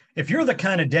If you're the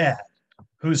kind of dad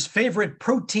whose favorite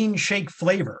protein shake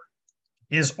flavor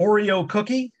is Oreo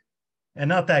cookie and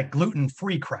not that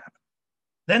gluten-free crap,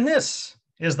 then this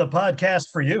is the podcast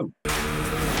for you.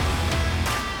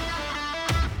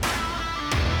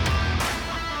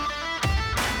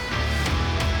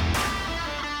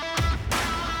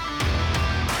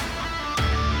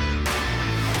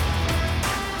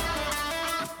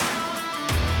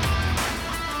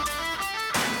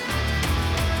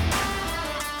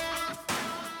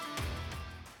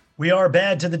 We are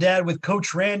Bad to the Dad with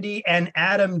Coach Randy and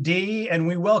Adam D. And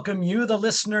we welcome you, the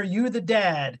listener, you, the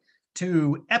dad,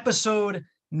 to episode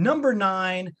number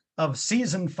 9 of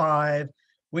season 5.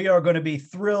 We are going to be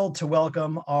thrilled to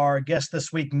welcome our guest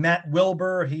this week, Matt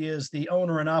Wilbur. He is the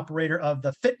owner and operator of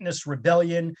the Fitness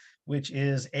Rebellion, which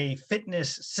is a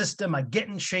fitness system, a get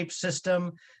in shape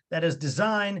system that is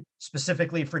designed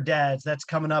specifically for dads. That's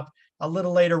coming up a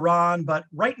little later on. But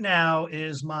right now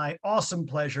is my awesome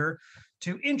pleasure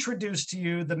to introduce to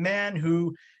you the man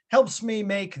who helps me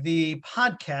make the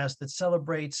podcast that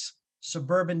celebrates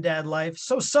suburban dad life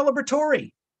so celebratory.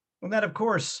 And that, of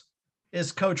course,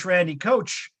 is Coach Randy.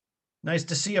 Coach, nice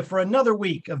to see you for another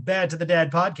week of Bad to the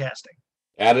Dad podcasting.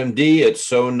 Adam D., it's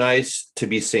so nice to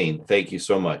be seen. Thank you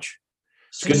so much.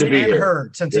 It's good to be here.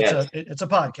 Heard, since yes. it's a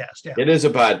podcast. Yeah, it is a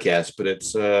podcast, but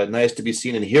it's nice to be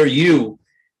seen and hear you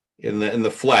in the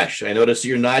flesh. I notice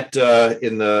you're not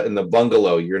in the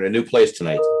bungalow. You're in a new place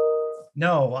tonight.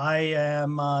 No, I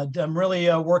am. I'm really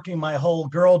working my whole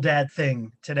girl dad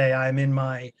thing today. I'm in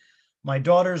my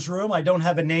daughter's room. I don't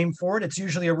have a name for it. It's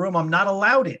usually a room I'm not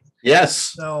allowed in.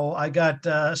 Yes. So I got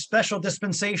a special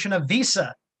dispensation of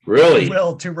visa. Really?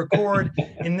 Will to record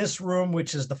in this room,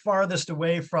 which is the farthest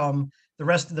away from the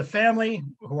rest of the family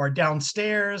who are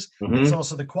downstairs. Mm-hmm. It's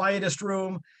also the quietest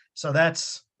room. So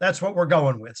that's what we're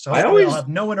going with. So I'll have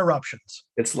no interruptions.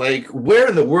 It's like, where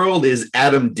in the world is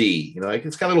Adam D? You know, like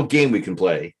it's got a little game we can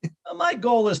play. My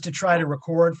goal is to try to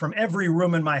record from every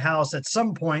room in my house at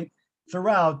some point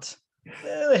throughout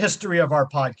the history of our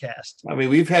podcast. I mean,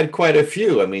 we've had quite a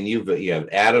few. I mean, you have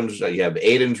Adam's, you have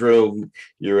Aiden's room.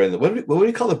 You're in the what do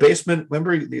you call the basement?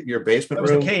 Remember your basement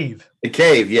room? The cave. The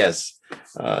cave, yes.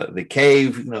 The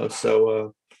cave. You know,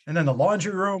 so. And then the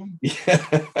laundry room.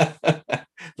 Yeah.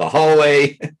 The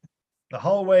hallway. The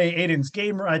hallway, Aiden's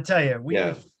game room. I tell you,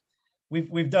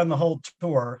 we've done the whole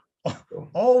tour,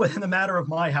 all within the matter of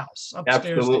my house.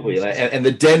 Absolutely, and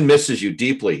the den misses you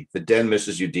deeply. The den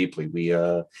misses you deeply.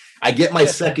 I get my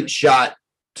second shot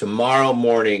tomorrow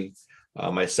morning,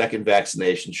 my second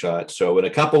vaccination shot. So in a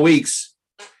couple weeks,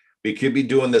 we could be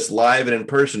doing this live and in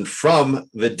person from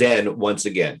the den once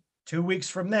again. 2 weeks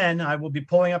from then, I will be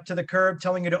pulling up to the curb,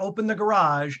 telling you to open the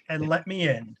garage and let me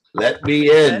in. Let me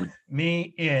in. Let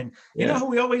me in. You know who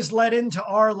we always let into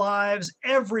our lives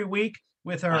every week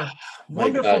with her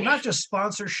wonderful, not just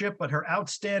sponsorship, but her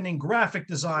outstanding graphic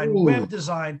design, web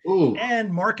design,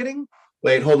 and marketing?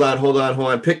 Wait, hold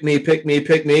on. Pick me.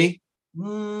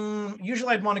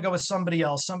 Usually I'd want to go with somebody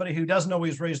else, somebody who doesn't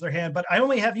always raise their hand, but I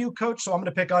only have you, Coach, so I'm going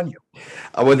to pick on you.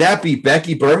 Would that be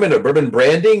Becky Berman of Berman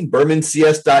Branding,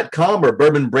 BermanCS.com or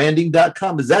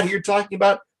BermanBranding.com? Is that who you're talking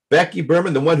about? Becky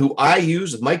Berman, the one who I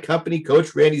use with my company,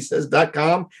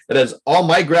 CoachRandySays.com, that has all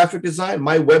my graphic design,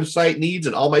 my website needs,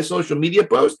 and all my social media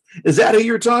posts. Is that who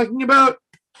you're talking about?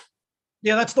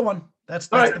 Yeah, that's the one. That's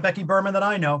the Becky Berman that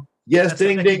I know. Yes, that's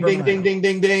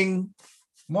ding.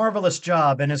 Marvelous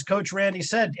job. And as Coach Randy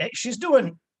said, she's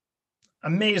doing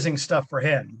amazing stuff for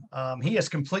him. He has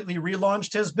completely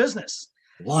relaunched his business.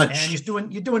 Lunch. And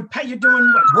you're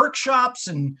doing workshops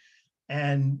and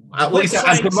at least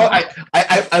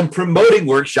I'm promoting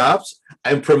workshops.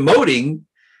 I'm promoting.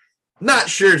 Not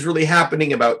sure it's really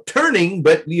happening about turning,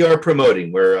 but we are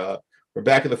promoting. We're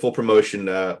back in the full promotion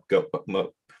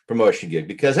promotion gig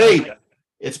because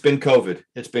it's been COVID.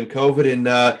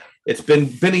 And it's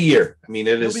been a year. I mean,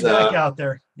 You'll be back out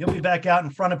there. You'll be back out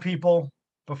in front of people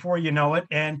before you know it.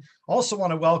 And also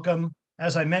want to welcome,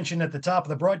 as I mentioned at the top of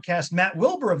the broadcast, Matt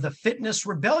Wilbur of the Fitness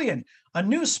Rebellion, a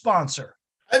new sponsor.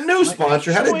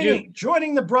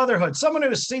 Joining the brotherhood, someone who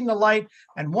has seen the light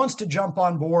and wants to jump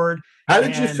on board. How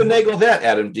did you finagle that,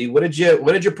 Adam D? What did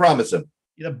you promise him?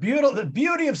 The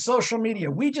beauty of social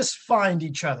media. We just find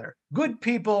each other. Good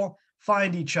people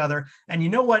find each other. And you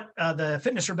know what the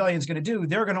Fitness Rebellion is going to do?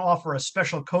 They're going to offer a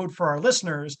special code for our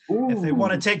listeners if they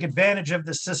want to take advantage of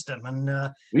the system.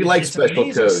 And we like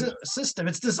special code system.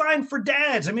 It's designed for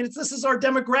dads. I mean, this is our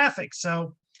demographic.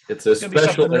 So it's a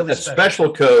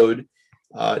special code.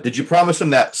 Did you promise him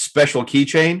that special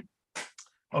keychain?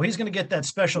 Oh, he's going to get that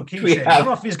special keychain. I don't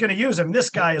know if he's going to use him.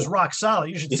 This guy is rock solid.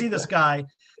 You should see this guy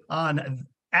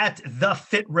at the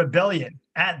Fit Rebellion.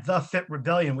 at The Fit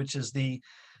Rebellion, which is the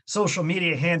social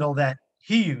media handle that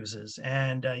he uses.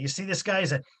 And you see this guy,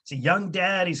 he's a young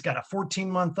dad. He's got a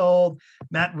 14-month-old,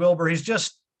 Matt Wilbur. He's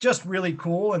just really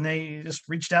cool. And they just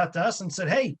reached out to us and said,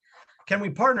 hey, can we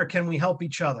partner? Can we help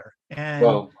each other?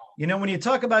 And, when you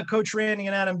talk about Coach Randy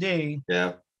and Adam D,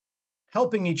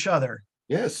 helping each other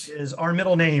is our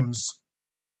middle names.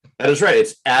 That is right.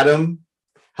 It's Adam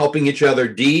helping each other,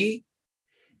 D,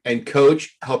 and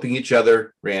Coach helping each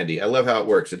other, Randy. I love how it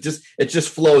works. It just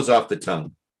flows off the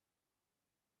tongue.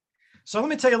 So let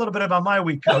me tell you a little bit about my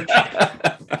week, Coach.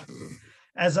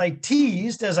 As I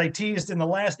teased in the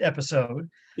last episode,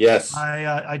 yes,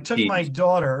 I took my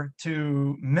daughter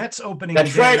to Mets opening.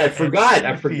 That's right. I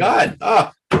forgot.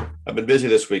 Oh, I've been busy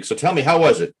this week. So tell me, how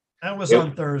was it? That was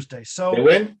on Thursday. So they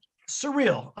win?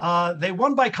 Surreal. They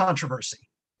won by controversy.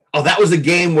 Oh, that was the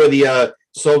game where the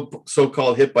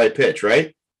so-called hit by pitch,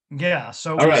 right? Yeah.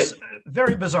 So it was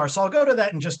very bizarre. So I'll go to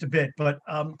that in just a bit. But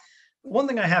one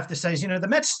thing I have to say is, the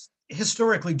Mets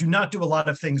historically do not do a lot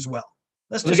of things well.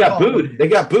 They got booed. They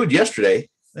got booed yesterday.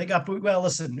 They got booed. Well,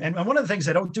 listen, and one of the things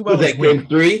they don't do well is game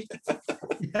 3.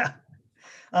 Yeah.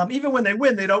 Even when they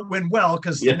win, they don't win well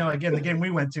because again, the game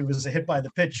we went to was a hit by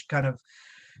the pitch kind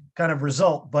of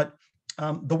result. But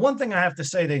the one thing I have to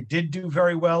say they did do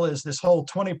very well is this whole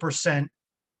 20%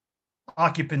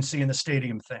 occupancy in the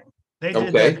stadium thing. They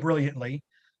did that brilliantly.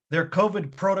 Their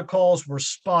COVID protocols were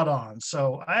spot on.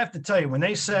 So I have to tell you, when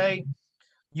they say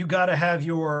you got to have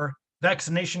your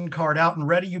vaccination card out and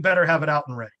ready, you better have it out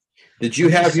and ready. Did you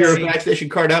have your vaccination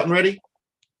card out and ready?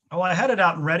 Oh, I had it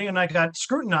out and ready, and I got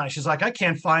scrutinized. She's like, I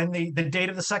can't find the date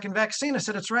of the second vaccine. I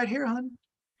said, it's right here, hon.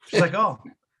 She's like, oh.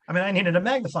 I mean, I needed a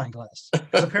magnifying glass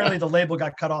because apparently the label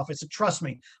got cut off. I said, trust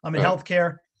me, I'm in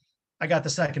healthcare. I got the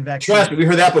second vaccine. Trust me. We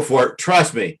heard that before.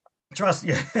 Trust me. Trust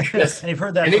you. Yes. And you've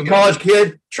heard that. Any college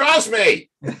kid, trust me.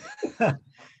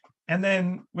 And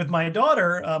then with my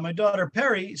daughter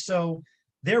Perry, so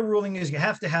their ruling is you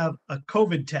have to have a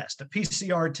COVID test, a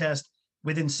PCR test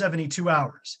within 72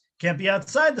 hours. Can't be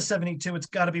outside the 72. It's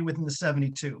got to be within the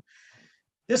 72.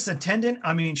 This attendant,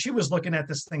 I mean, she was looking at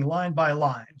this thing line by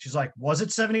line. She's like, was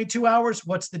it 72 hours?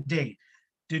 What's the date?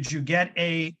 Did you get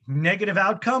a negative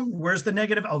outcome? Where's the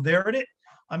negative? Oh, there it is.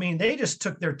 I mean, they just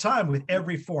took their time with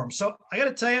every form. So I got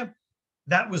to tell you,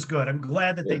 that was good. I'm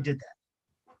glad that they did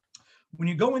that. When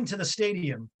you go into the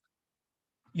stadium,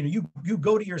 you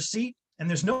go to your seat and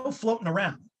there's no floating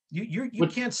around. You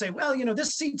can't say, well,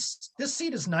 this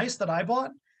seat is nice that I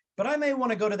bought, but I may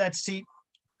want to go to that seat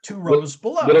 2 rows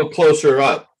below. A little closer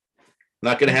up.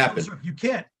 Not going to happen. You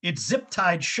can't. It's zip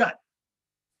tied shut.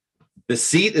 The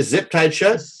seat is zip tied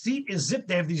shut? The seat is zip.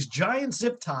 They have these giant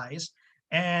zip ties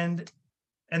and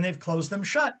they've closed them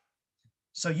shut.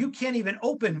 So you can't even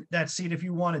open that seat if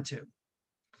you wanted to.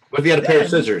 What if you had a pair of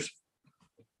scissors?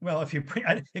 Well, if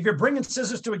you're bringing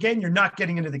scissors to a game, you're not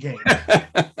getting into the game.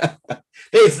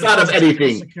 They've thought of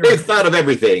anything. They've thought of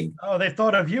everything. Oh, they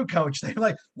thought of you, Coach. They're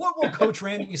like, what will Coach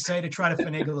Randy say to try to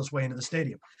finagle his way into the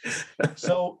stadium?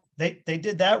 So they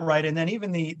did that right. And then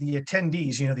even the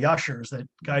attendees, the ushers that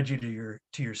guide you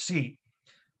to your seat,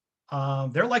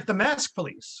 they're like the mask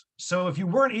police. So if you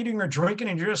weren't eating or drinking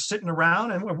and you're just sitting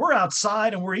around, and we're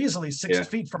outside and we're easily 6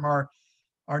 feet from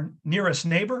our nearest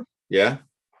neighbor. Yeah.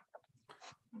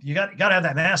 You got to have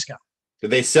that mask on.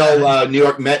 Did they sell New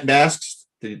York Met masks?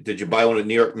 Did you buy one at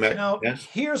New York Met?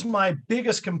 Here's my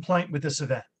biggest complaint with this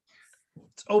event.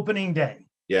 It's opening day.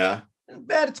 Yeah.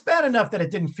 It's bad enough that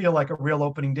it didn't feel like a real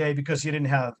opening day because you didn't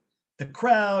have the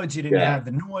crowds, you didn't have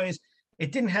the noise.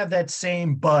 It didn't have that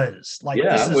same buzz. Like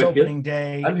this is opening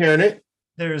day. I'm hearing it.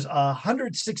 There's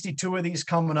 162 of these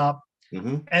coming up,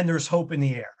 and there's hope in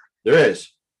the air. There is.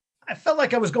 I felt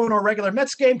like I was going to a regular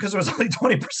Mets game because there was only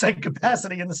 20%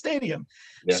 capacity in the stadium.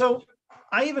 Yeah. So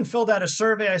I even filled out a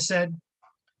survey. I said,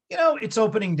 it's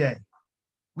opening day.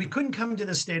 We couldn't come to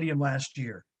the stadium last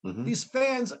year. These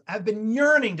fans have been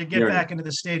yearning to get back into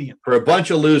the stadium. For a bunch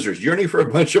of losers. Yearning for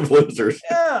a bunch of losers.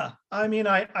 Yeah. I mean,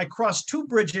 I crossed 2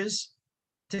 bridges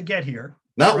to get here.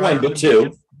 Not one, but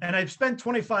 2. And I've spent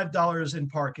 $25 in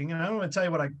parking. And I don't want to tell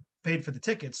you what I paid for the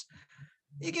tickets.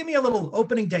 You give me a little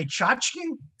opening day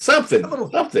tchotchke? Something.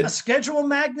 A schedule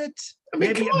magnet? I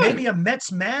mean, maybe a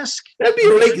Mets mask?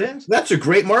 That's a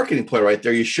great marketing play right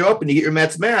there. You show up and you get your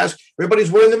Mets mask. Everybody's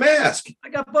wearing the mask. I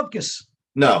got bupkis.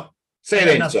 No. Say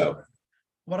it ain't so.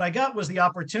 What I got was the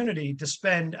opportunity to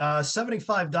spend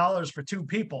 $75 for 2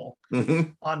 people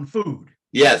on food.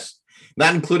 Yes.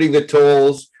 Not including the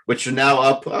tolls, which are now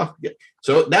up.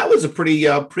 So that was a pretty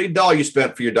dollar you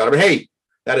spent for your daughter. But hey,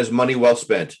 That is money well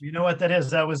spent. You know what that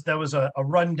is? That was a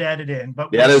run dotted in. But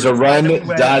yeah, there's a run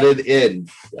dotted in.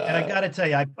 And I got to tell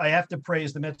you, I have to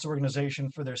praise the Mets organization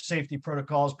for their safety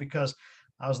protocols, because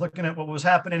I was looking at what was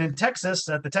happening in Texas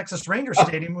at the Texas Rangers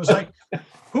Stadium. It was like,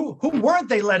 who weren't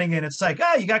they letting in? It's like,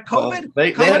 you got COVID.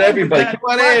 They had everybody.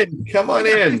 Come on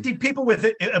in. 50 people with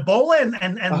Ebola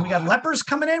and we got lepers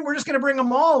coming in. We're just going to bring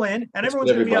them all in, and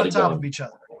everyone's going to be on top of each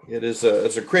other. It's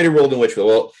a creative world in which,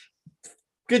 well,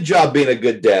 good job being a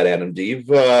good dad, Adam D.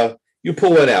 You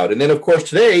pull one out. And then, of course,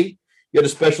 today you had a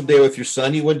special day with your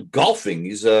son. You went golfing.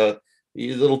 He's a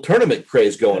little tournament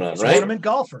craze going on, right? Tournament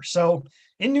golfer. So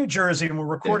in New Jersey, and we're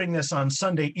recording this on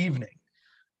Sunday evening,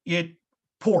 it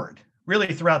poured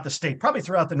really throughout the state, probably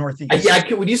throughout the Northeast.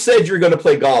 Yeah, when you said you were going to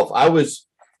play golf, I was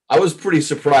pretty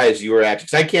surprised you were actually,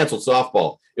 because I canceled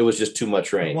softball. It was just too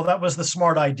much rain. Well, that was the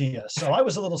smart idea. So I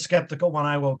was a little skeptical when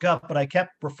I woke up, but I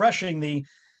kept refreshing the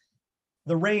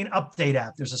rain update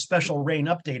app. There's a special rain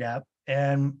update app,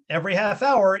 and every half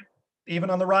hour,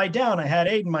 even on the ride down, I had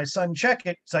Aiden, my son, check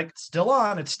it. It's like, it's still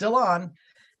on.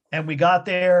 And we got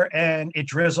there and it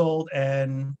drizzled.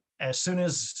 And as soon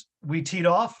as we teed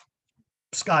off,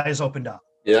 skies opened up.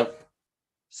 Yep.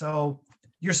 So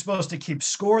you're supposed to keep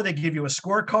score. They give you a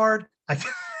scorecard.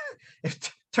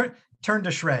 It turned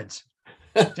to shreds.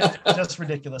 Just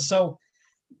ridiculous. So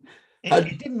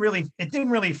it didn't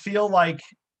really feel like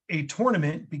a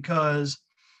tournament, because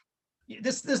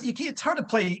it's hard to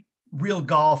play real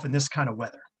golf in this kind of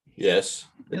weather. Yes.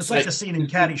 It's like the scene in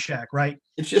Caddyshack, right?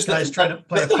 It's just guys trying to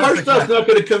play. The hard stuff's not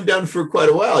going to come down for quite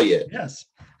a while yet. Yes.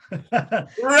 Rat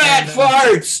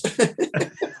farts.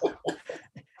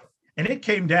 And it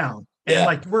came down. And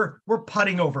like we're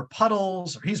putting over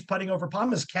puddles, or he's putting over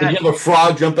puddles. Did you have a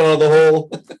frog jumping out of the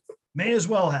hole? May as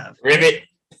well have. Ribbit.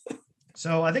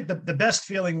 So I think the best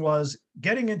feeling was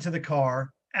getting into the car,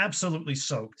 absolutely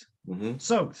soaked. Mm-hmm.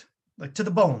 Soaked, like to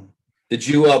the bone. Did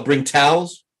you bring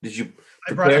towels? Did you?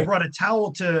 I brought a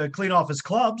towel to clean off his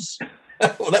clubs.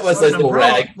 Well, that was a little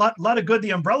rag. Lot of good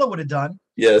the umbrella would have done.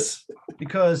 Yes.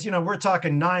 Because, we're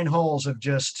talking 9 holes of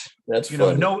just, that's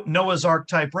Noah's Ark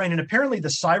type rain. And apparently the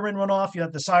siren went off. You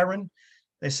had the siren.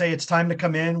 They say it's time to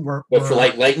come in. But for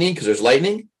lightning? Because there's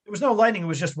lightning? There was no lightning. It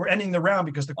was just, we're ending the round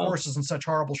because the course is in such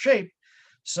horrible shape.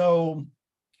 So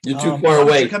you're too far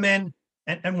away. To come in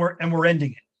and we're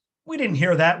ending it. We didn't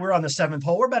hear that. We're on the 7th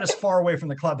hole. We're about as far away from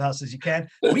the clubhouse as you can.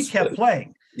 We kept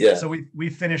playing. Yeah. So we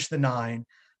finished the 9.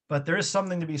 But there is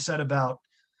something to be said about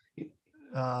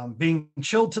being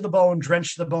chilled to the bone,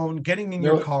 drenched to the bone, getting in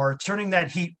your car, turning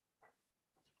that heat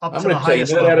up to the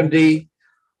highest level. Adam D,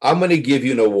 I'm going to give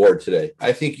you an award today.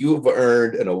 I think you have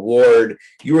earned an award.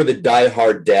 You are the Die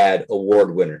Hard Dad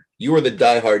award winner. You are the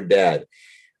Die Hard Dad.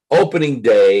 Opening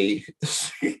day,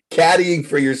 caddying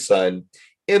for your son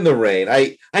in the rain.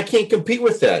 I can't compete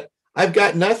with that. I've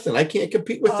got nothing. I can't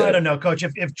compete with that. I don't know, Coach.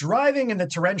 If driving in the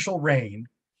torrential rain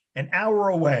an hour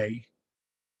away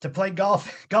to play golf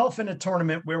in a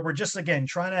tournament where we're just, again,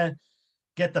 trying to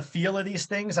get the feel of these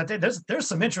things, I think there's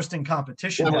some interesting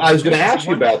competition. Well, I was going to ask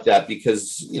you about that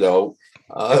because,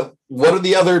 what are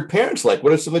the other parents like?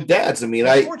 What are some of the dads? I mean,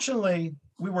 unfortunately,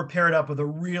 we were paired up with a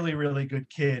really, really good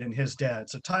kid and his dad.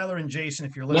 So Tyler and Jason,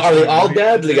 if you're listening. Are they all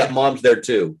dads? They got moms there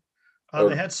too.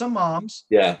 They had some moms.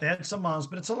 Yeah. They had some moms,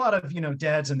 but it's a lot of,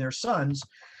 dads and their sons.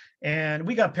 And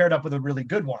we got paired up with a really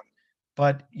good one.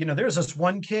 But, there's this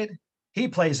one kid, he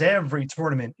plays every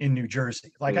tournament in New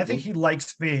Jersey. Like, I think he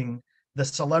likes being the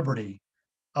celebrity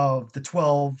of the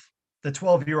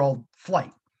 12-year-old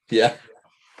flight. Yeah.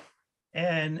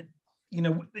 And,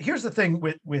 here's the thing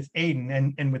with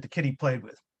Aiden and with the kid he played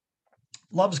with.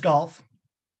 Loves golf,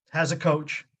 has a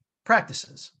coach,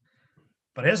 practices,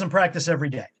 but he doesn't practice every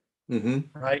day.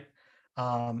 Mm-hmm. Right.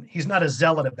 He's not a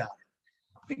zealot about it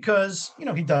because,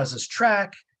 he does his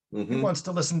track. Mm-hmm. He wants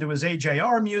to listen to his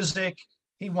AJR music.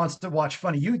 He wants to watch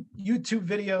funny YouTube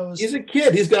videos. He's a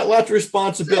kid. He's got lots of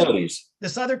responsibilities.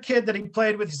 This other kid that he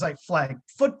played with, he's like flag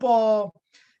football.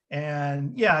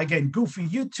 And again, goofy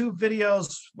YouTube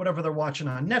videos, whatever they're watching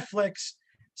on Netflix.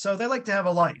 So they like to have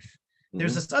a life. Mm-hmm.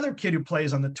 There's this other kid who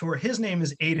plays on the tour. His name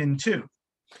is Aiden 2.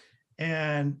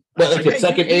 And like a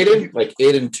second Aiden, like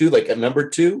Aiden 2, like a number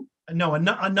 2? No,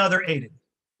 another Aiden,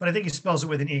 but I think he spells it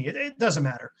with an E. It doesn't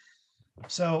matter.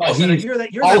 So I said, you're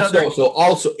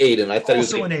also Aiden. I thought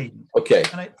also he was an Aiden. Okay.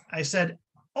 And I said,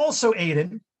 also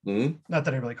Aiden. Mm-hmm. Not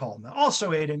that I really call him that.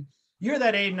 Also Aiden. You're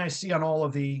that Aiden I see on all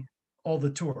the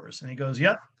tours. And he goes,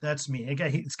 "Yep, that's me."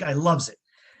 This guy loves it.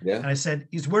 Yeah. And I said,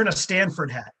 he's wearing a Stanford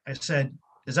hat. I said,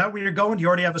 "Is that where you're going? Do you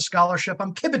already have a scholarship?"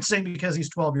 I'm kibitzing because he's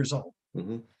 12 years old.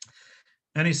 Mm-hmm.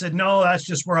 And he said, "No, that's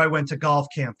just where I went to golf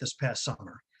camp this past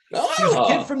summer." He was a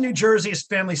kid from New Jersey. His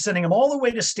family sending him all the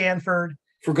way to Stanford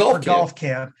for golf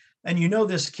camp. And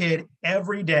this kid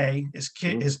every day,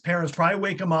 his parents probably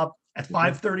wake him up at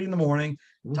 5:30 in the morning.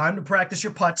 Time to practice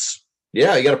your putts.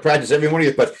 Yeah, you got to practice every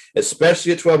morning, but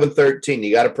especially at 12 and 13,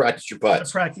 you got to practice your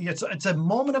putts. It's a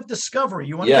moment of discovery.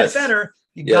 You want to get better,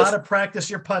 you got to practice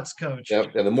your putts, Coach.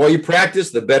 Yep. And the more you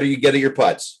practice, the better you get at your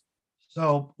putts.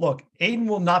 So, look, Aiden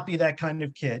will not be that kind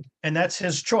of kid, and that's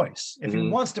his choice. If he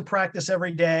wants to practice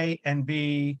every day and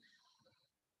be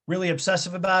really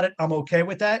obsessive about it, I'm okay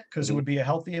with that because it would be a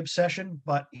healthy obsession.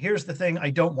 But here's the thing I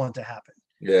don't want to happen.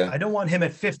 Yeah. I don't want him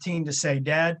at 15 to say,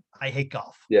 Dad, I hate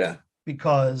golf. Yeah.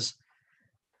 Because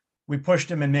we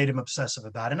pushed him and made him obsessive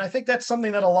about it. And I think that's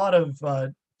something that a lot of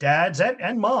dads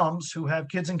and moms who have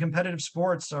kids in competitive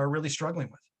sports are really struggling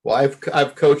with. Well,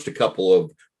 I've coached a couple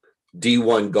of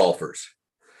D1 golfers.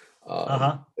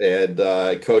 And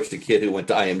I coached a kid who went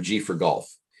to IMG for golf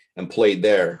and played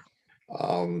there.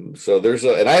 So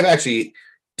and I've actually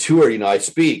toured, I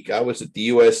speak. I was at the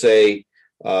USA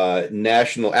the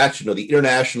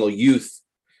International Youth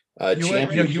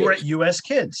Championship. You were at US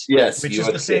Kids, yes, which US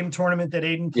is the same Kids. Tournament that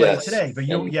Aiden played today. But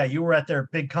you were at their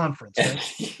big conference. Right?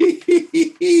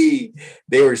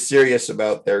 They were serious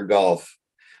about their golf.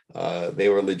 They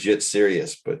were legit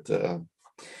serious, but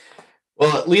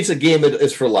well, at least a game that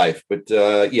is for life. But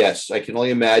yes, I can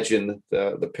only imagine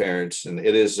the parents, and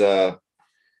it is.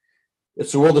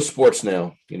 It's the world of sports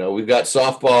now. We've got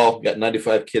softball, got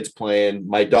 95 kids playing.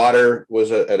 My daughter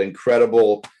was an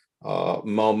incredible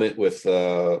moment with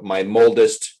my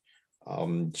oldest.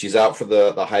 She's out for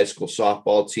the high school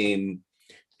softball team,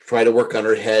 trying to work on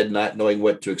her head, not knowing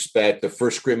what to expect. The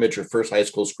first scrimmage, her first high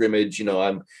school scrimmage,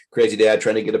 I'm crazy dad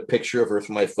trying to get a picture of her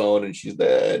from my phone. And she's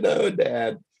there, no,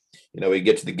 Dad. We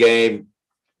get to the game,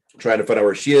 trying to find out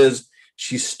where she is.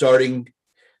 She's starting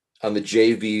on the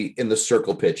JV in the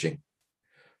circle pitching.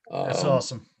 That's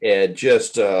awesome. And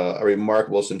just a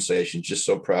remarkable sensation. Just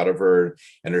so proud of her.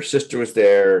 And her sister was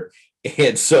there.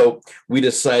 And so we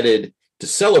decided to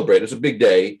celebrate. It was a big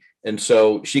day. And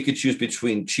so she could choose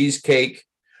between cheesecake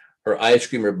or ice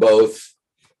cream or both.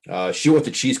 She went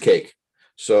to cheesecake.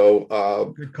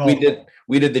 So good call.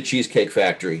 We did the Cheesecake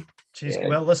Factory.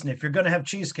 Well, listen, if you're going to have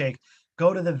cheesecake,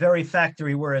 go to the very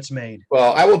factory where it's made.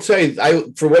 Well, I will tell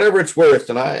you, for whatever it's worth,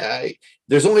 and I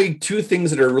there's only two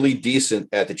things that are really decent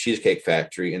at the Cheesecake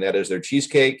Factory, and that is their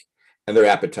cheesecake and their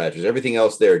appetizers. Everything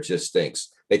else there just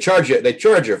stinks. They charge you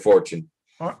a fortune.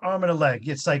 Arm and a leg.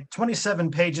 It's like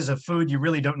 27 pages of food you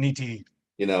really don't need to eat.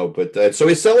 But so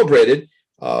we celebrated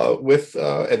with,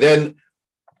 and then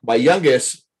my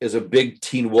youngest is a big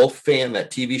Teen Wolf fan,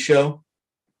 that TV show.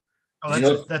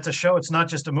 Oh, that's a show. It's not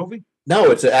just a movie.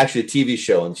 No, it's actually a TV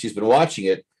show, and she's been watching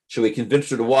it. So we convinced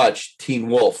her to watch Teen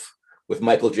Wolf with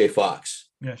Michael J. Fox.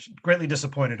 Yeah, she's greatly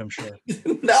disappointed, I'm sure.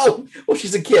 No, well,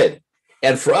 she's a kid.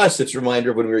 And for us, it's a reminder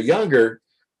of when we were younger,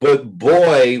 but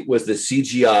boy, was the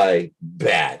CGI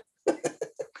bad.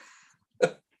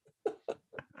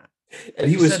 And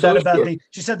he was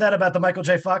she said that about the Michael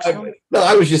J. Fox film? No,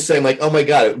 I was just saying, like, oh my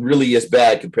God, it really is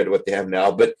bad compared to what they have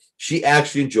now. But she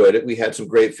actually enjoyed it. We had some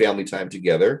great family time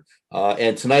together.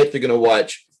 And tonight they're going to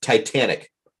watch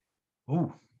Titanic.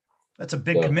 Ooh, that's a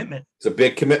big commitment. It's a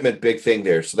big commitment, big thing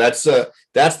there. So that's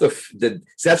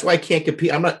why I can't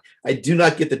compete. I do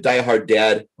not get the Die Hard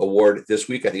Dad award this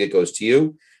week. I think it goes to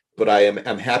you, but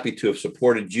I'm happy to have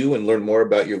supported you and learn more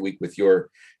about your week with your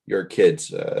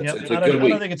kids. It's a good week. I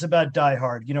don't think it's about Die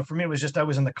Hard. For me, it was just I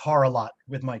was in the car a lot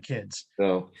with my kids.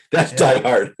 No, that's Die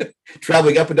Hard.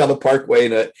 Traveling up and down the parkway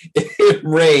in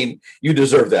rain, you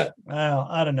deserve that. Well,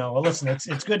 I don't know. Well, listen,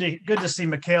 it's good to see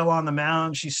Mikhail on the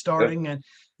mound. She's starting, and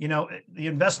the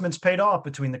investments paid off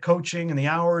between the coaching and the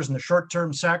hours and the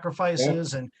short-term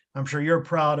sacrifices. And I'm sure you're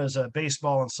proud as a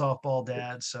baseball and softball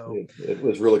dad. So it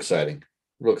was real exciting.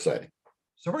 Real exciting.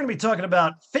 So we're going to be talking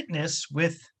about fitness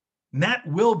with Matt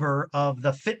Wilbur of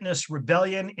the Fitness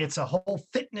Rebellion. It's a whole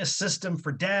fitness system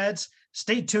for dads.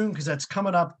 Stay tuned because that's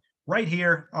coming up right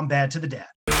here on Bad to the Dad.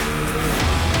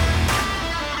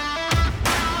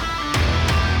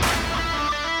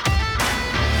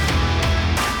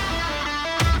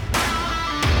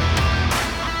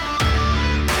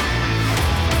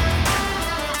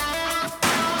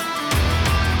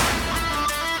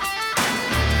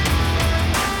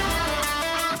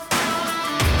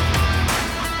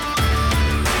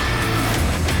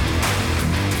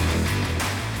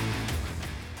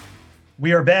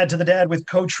 We are Bad to the Dad with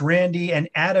Coach Randy and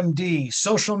Adam D.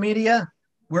 Social media,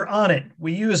 we're on it.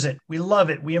 We use it. We love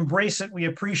it. We embrace it. We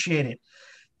appreciate it.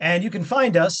 And you can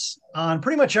find us on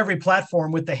pretty much every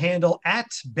platform with the handle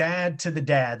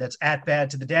 @BadToTheDad. That's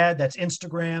 @BadToTheDad. That's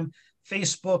Instagram,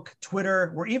 Facebook,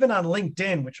 Twitter. We're even on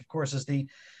LinkedIn, which of course is the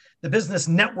business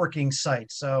networking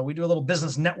site. So we do a little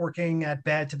business networking at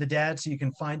Bad to the Dad, so you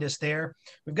can find us there.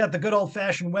 We've got the good old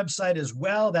fashioned website as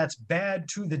well. That's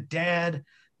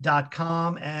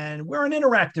badtothedad.com. And we're an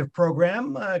interactive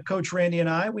program, Coach Randy and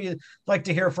I. We like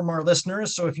to hear from our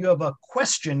listeners. So if you have a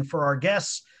question for our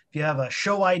guests, if you have a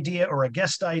show idea or a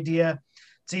guest idea,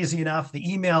 it's easy enough. The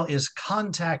email is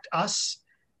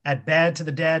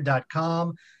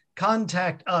contactus@badtothedad.com.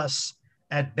 Contact us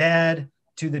at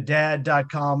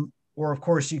badtothedad.com, or of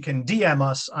course you can DM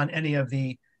us on any of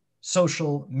the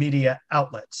social media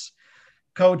outlets.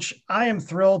 Coach, I am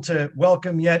thrilled to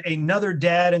welcome yet another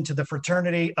dad into the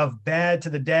fraternity of Bad to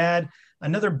the Dad,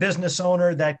 another business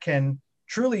owner that can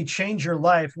truly change your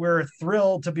life. We're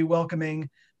thrilled to be welcoming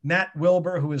Matt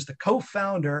Wilbur, who is the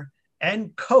co-founder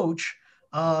and coach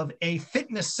of a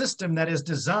fitness system that is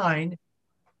designed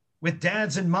with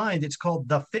dads in mind. It's called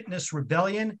the Fitness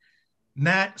Rebellion.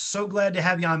 Matt, so glad to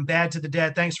have you on Bad to the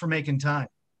Dad. Thanks for making time.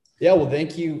 Yeah, well,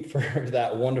 thank you for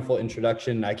that wonderful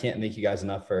introduction. I can't thank you guys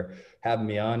enough for having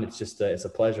me on. It's just it's a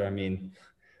pleasure. I mean,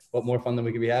 what more fun than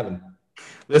we could be having?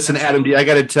 Listen, Adam D, I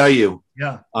got to tell you,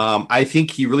 yeah, I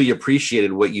think he really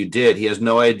appreciated what you did. He has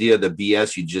no idea the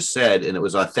BS you just said, and it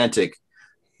was authentic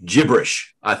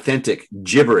gibberish.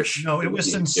 No, it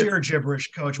was sincere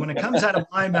gibberish, Coach. When it comes out of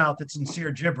my mouth, it's sincere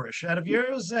gibberish. Out of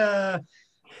yours,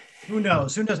 who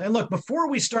knows? And look, before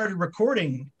we started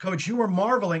recording, Coach, you were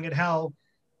marveling at how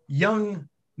young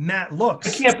Matt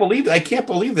looks. I can't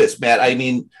believe this, Matt. I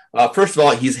mean, first of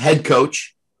all, he's head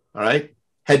coach. All right.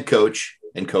 Head coach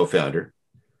and co-founder.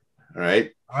 All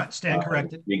right. Stand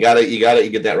corrected. You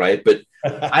get that right. But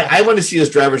I want to see his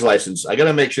driver's license. I got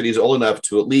to make sure he's old enough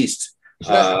to at least,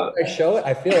 I show it.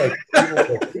 I feel like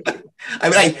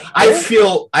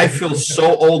I feel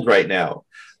so old right now.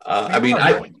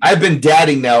 I've been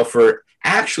dadding now for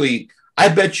I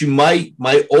bet you my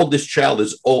oldest child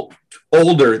is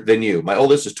older than you. My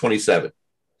oldest is 27.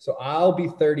 So I'll be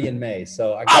 30 in May.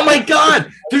 So oh my God,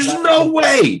 there's no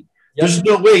way. Yep. There's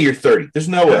no way you're 30. There's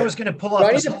no way. I was going to pull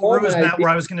up this whole ruse, Matt, where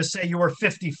I was going to say you were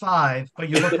 55, but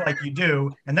you look like you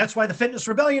do. And that's why the Fitness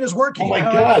Rebellion is working. Oh my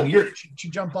God. You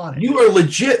jump on it. You are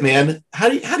legit, man. How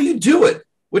do you do it?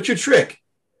 What's your trick?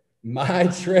 My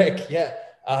trick. Yeah.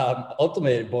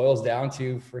 Ultimately, it boils down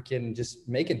to freaking just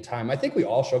making time. I think we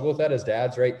all struggle with that as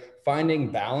dads, right? Finding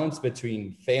balance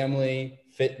between family,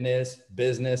 fitness,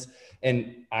 business.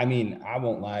 And I mean, I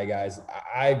won't lie, guys,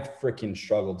 I freaking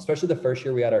struggled, especially the first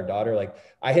year we had our daughter. Like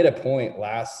I hit a point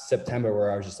last September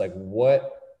where I was just like,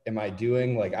 what am I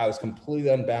doing? Like I was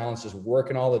completely unbalanced, just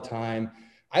working all the time.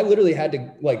 I literally had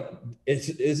to this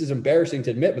is embarrassing to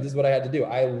admit, but this is what I had to do.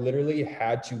 I literally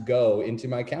had to go into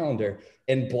my calendar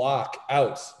and block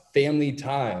out family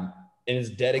time, and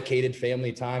it's dedicated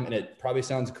family time. And it probably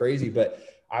sounds crazy, but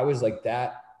I was like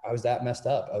that. I was that messed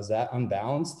up. I was that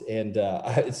unbalanced. And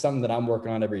it's something that I'm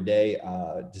working on every day,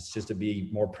 just to be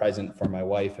more present for my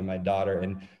wife and my daughter.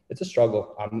 And it's a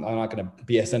struggle. I'm not going to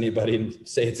BS anybody and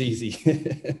say it's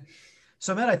easy.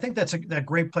 So, Matt, I think that's a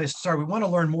great place to start. We want to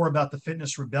learn more about the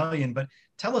Fitness Rebellion, but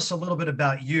tell us a little bit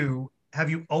about you.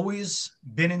 Have you always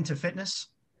been into fitness?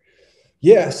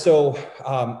 Yeah. So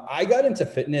I got into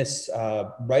fitness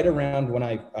right around when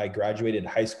I graduated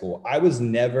high school. I was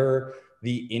never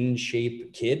the in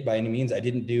shape kid by any means. I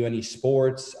didn't do any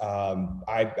sports.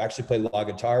 I actually played a lot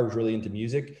of guitar, was really into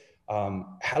music.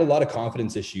 Had a lot of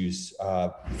confidence issues.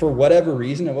 For whatever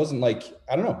reason, it wasn't like,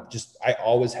 I don't know, just I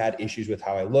always had issues with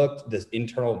how I looked, this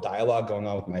internal dialogue going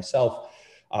on with myself.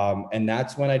 And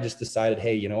that's when I just decided,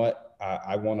 hey, you know what?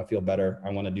 I want to feel better.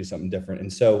 I want to do something different.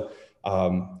 And so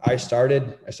I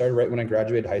started right when I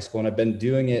graduated high school, and I've been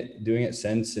doing it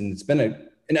since. And it's been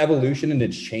an evolution, and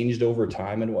it's changed over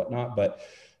time and whatnot. But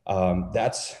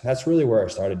that's really where I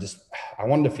started. Just, I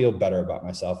wanted to feel better about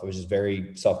myself. I was just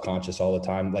very self-conscious all the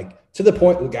time. Like to the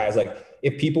point, guys, like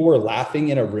if people were laughing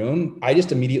in a room, I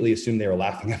just immediately assumed they were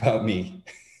laughing about me.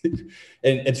 And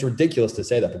it's ridiculous to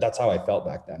say that, but that's how I felt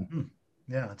back then.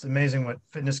 Yeah. It's amazing what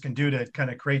fitness can do to kind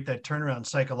of create that turnaround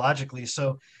psychologically.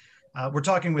 So we're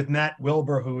talking with Matt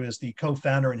Wilbur, who is the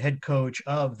co-founder and head coach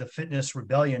of the Fitness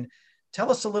Rebellion.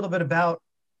 Tell us a little bit about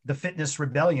the Fitness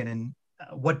Rebellion and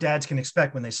what dads can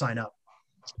expect when they sign up.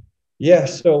 Yeah,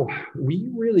 so we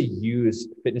really use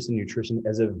fitness and nutrition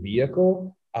as a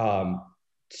vehicle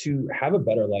to have a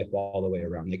better life all the way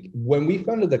around. Like when we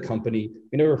founded the company,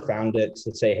 we never founded it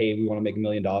to say, hey, we want to make $1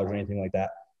 million or anything like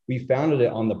that. We founded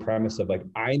it on the premise of like,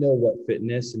 I know what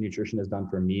fitness and nutrition has done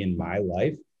for me in my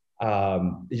life,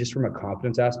 just from a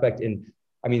confidence aspect. And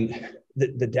I mean,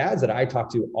 the dads that I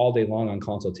talk to all day long on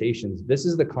consultations, this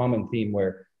is the common theme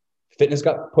where Fitness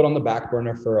got put on the back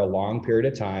burner for a long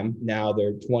period of time. Now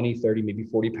they're 20, 30, maybe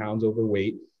 40 pounds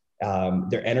overweight.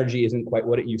 Their energy isn't quite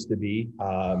what it used to be.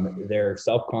 They're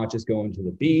self-conscious going to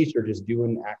the beach or just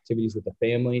doing activities with the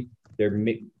family.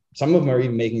 Some of them are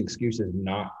even making excuses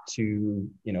not to,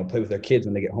 play with their kids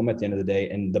when they get home at the end of the day,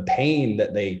 and the pain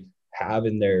that they have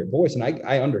in their voice. And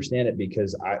I understand it,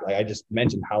 because I just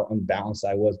mentioned how unbalanced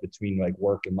I was between like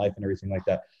work and life and everything like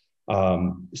that.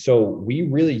 So we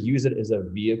really use it as a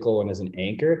vehicle and as an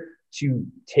anchor to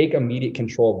take immediate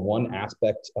control of one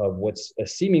aspect of what's a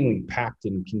seemingly packed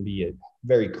and can be a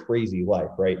very crazy life,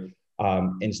 right?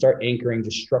 And start anchoring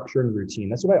just structure and routine.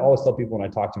 That's what I always tell people when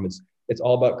I talk to them. It's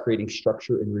all about creating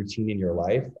structure and routine in your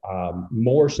life,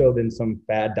 more so than some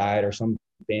fad diet or some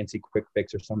fancy quick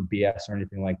fix or some BS or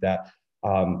anything like that.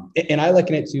 And I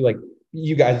liken it to, like,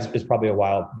 you guys is probably a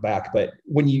while back, but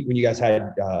when you guys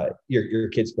had your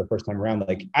kids for the first time around,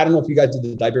 like, I don't know if you guys did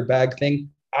the diaper bag thing.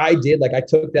 I did. Like, I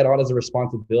took that on as a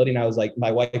responsibility, and I was like,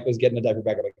 my wife was getting a diaper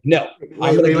bag. I'm like, no.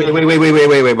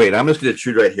 Wait. I'm just going to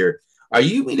shoot right here. Are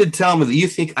you mean to tell me that you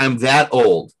think I'm that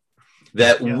old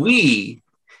that we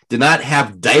did not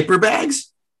have diaper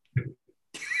bags?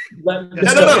 No.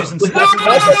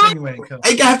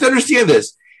 I have to understand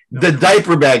this. The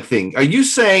diaper bag thing. Are you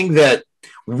saying that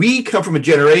we come from a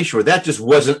generation where that just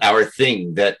wasn't our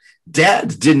thing, that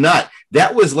dads did not?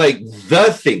 That was like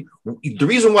the thing. The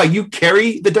reason why you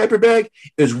carry the diaper bag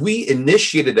is we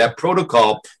initiated that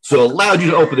protocol, so it allowed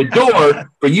you to open the door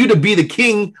for you to be the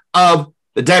king of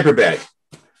the diaper bag.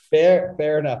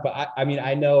 Fair enough. But I mean,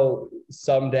 I know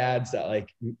some dads that,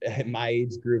 like, my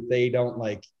age group, they don't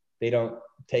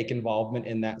take involvement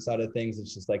in that side of things.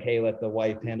 It's just like, hey, let the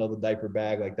wife handle the diaper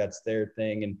bag. Like, that's their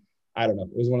thing. And I don't know.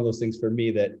 It was one of those things for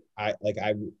me that I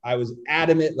was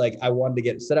adamant. Like, I wanted to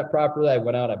get it set up properly. I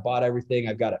went out, I bought everything.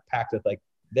 I've got it packed with like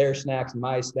their snacks,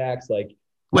 my snacks. Like,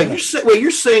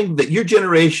 you're saying that your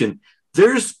generation,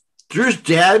 there's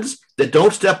dads that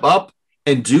don't step up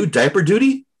and do diaper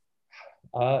duty?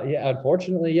 Yeah,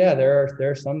 unfortunately, yeah, there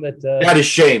are some that. That is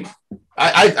shame.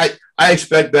 I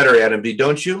expect better, Adam D.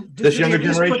 Don't you? This younger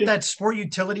generation. Put that sport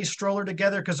utility stroller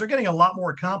together, because they're getting a lot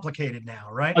more complicated now,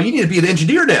 right? Oh, you need to be an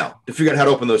engineer now to figure out how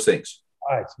to open those things.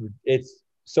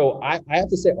 So I have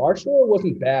to say, our stroller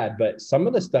wasn't bad, but some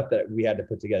of the stuff that we had to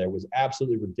put together was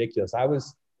absolutely ridiculous. I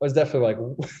was definitely like,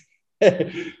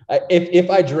 if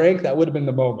I drank, that would have been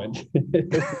the moment.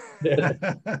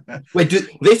 Wait,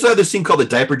 they still have this thing called the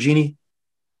diaper genie?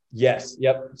 Yes.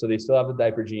 Yep. So they still have the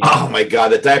diaper genie. Oh my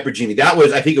God, the diaper genie. That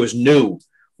was, I think it was new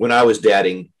when I was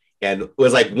dadding, and it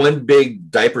was like one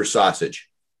big diaper sausage.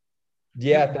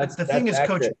 Yeah. That's thing is,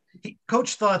 accurate.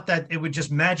 Coach thought that it would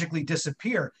just magically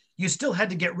disappear. You still had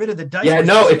to get rid of the diapers. Yeah,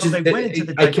 no,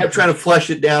 I kept trying to flush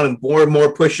it down and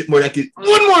more, push it more. I could,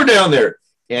 one more down there.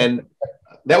 And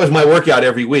that was my workout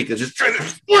every week. Is just trying to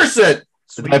force it.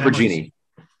 The diaper genie.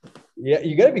 Yeah,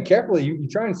 you got to be careful. You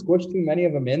try and squish too many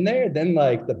of them in there, then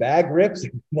like the bag rips,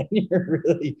 and then you're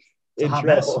really in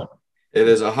trouble. It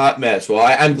is a hot mess. Well,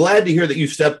 I'm glad to hear that you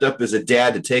stepped up as a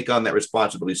dad to take on that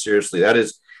responsibility seriously.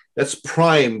 That's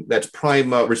prime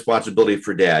responsibility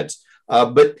for dads.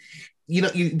 But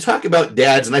you talk about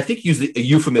dads, and I think use a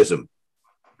euphemism,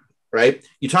 right?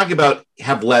 You talk about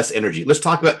have less energy.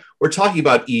 We're talking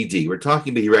about ED. We're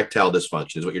talking about erectile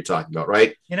dysfunction is what you're talking about,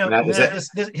 right?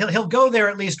 He'll go there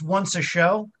at least once a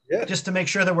show, just to make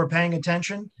sure that we're paying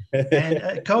attention.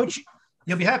 And Coach,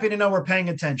 you'll be happy to know we're paying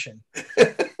attention.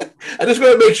 I just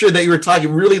want to make sure that you were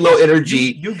talking really low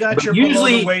energy. You got your below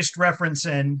the waist reference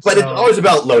in. But it's always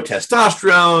about low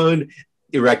testosterone,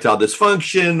 erectile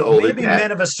dysfunction. Maybe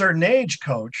men of a certain age,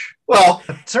 Coach. Well,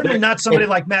 certainly not somebody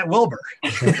like Matt Wilbur.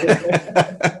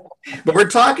 But we're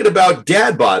talking about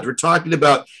dad bods. We're talking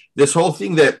about this whole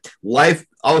thing that life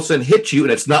all of a sudden hits you,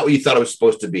 and it's not what you thought it was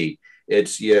supposed to be.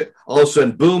 It's all of a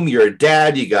sudden, boom, you're a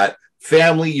dad. You got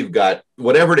family. You've got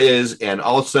whatever it is, and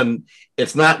all of a sudden,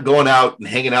 it's not going out and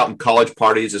hanging out in college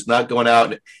parties. It's not going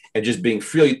out and just being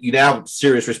free. You now have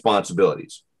serious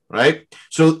responsibilities, right?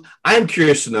 So I'm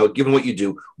curious to know, given what you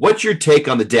do, what's your take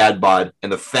on the dad bod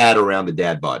and the fad around the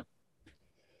dad bod?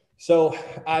 So,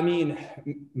 I mean,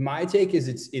 my take is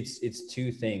it's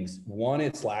two things. One,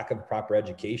 it's lack of proper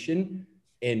education,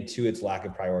 and two, it's lack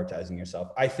of prioritizing yourself.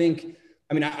 I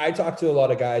talk to a lot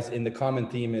of guys, and the common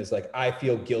theme is like, I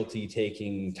feel guilty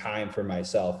taking time for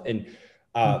myself. And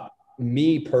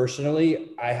me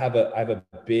personally, I have a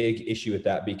big issue with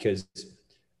that, because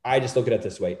I just look at it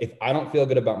this way. If I don't feel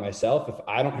good about myself, if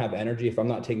I don't have energy, if I'm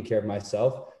not taking care of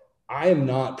myself, I am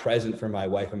not present for my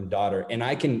wife and daughter. And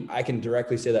I can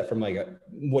directly say that from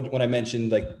when I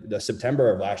mentioned like the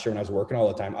September of last year when I was working all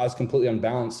the time, I was completely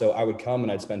unbalanced. So I would come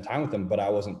and I'd spend time with them, but I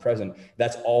wasn't present.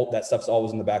 That stuff's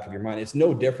always in the back of your mind. It's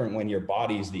no different when your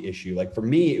body's the issue. Like for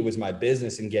me, it was my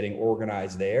business and getting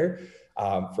organized there.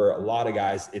 For a lot of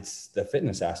guys, it's the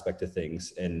fitness aspect of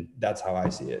things. And that's how I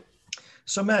see it.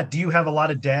 So Matt, do you have a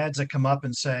lot of dads that come up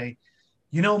and say,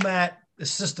 Matt, the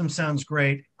system sounds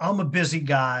great. I'm a busy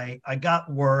guy. I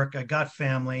got work. I got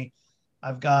family.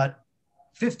 I've got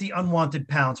 50 unwanted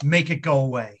pounds. Make it go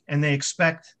away. And they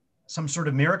expect some sort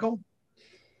of miracle?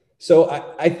 So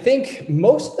I think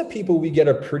most of the people we get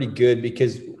are pretty good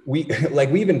because we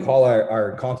even call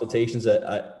our consultations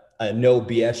a no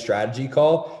BS strategy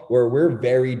call where we're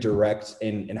very direct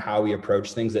in how we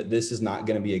approach things, that this is not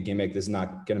going to be a gimmick. This is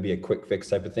not going to be a quick fix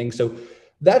type of thing. So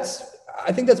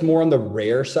I think that's more on the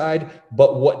rare side,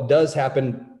 but what does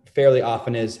happen fairly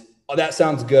often is, oh, that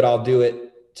sounds good. I'll do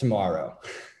it tomorrow.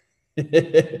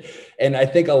 And I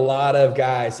think a lot of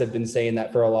guys have been saying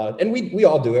that for and we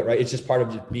all do it, right? It's just part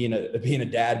of just being a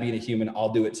dad, being a human.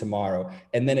 I'll do it tomorrow.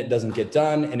 And then it doesn't get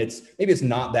done. And maybe it's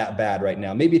not that bad right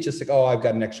now. Maybe it's just like, oh, I've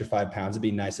got an extra 5 pounds. It'd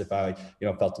be nice if I,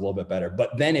 felt a little bit better.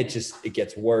 But then it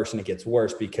gets worse and it gets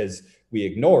worse because we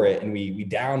ignore it and we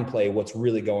downplay what's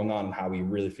really going on and how we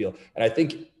really feel. And I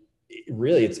think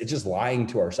really it's just lying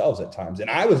to ourselves at times. And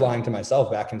I was lying to myself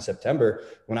back in September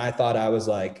when I thought I was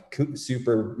like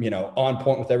super, on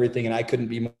point with everything and I couldn't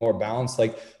be more balanced.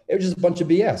 Like it was just a bunch of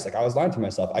BS. Like I was lying to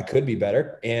myself. I could be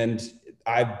better. And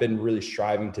I've been really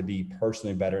striving to be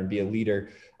personally better and be a leader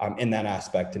in that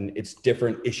aspect. And it's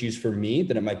different issues for me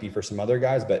than it might be for some other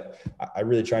guys, but I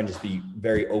really try and just be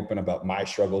very open about my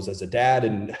struggles as a dad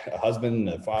and a husband,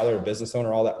 a father, a business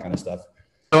owner, all that kind of stuff.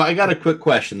 So I got a quick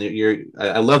question.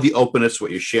 I love the openness,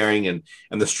 what you're sharing, and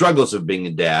the struggles of being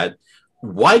a dad.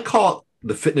 Why call it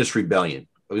the fitness rebellion?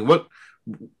 I mean, what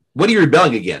are you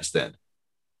rebelling against then?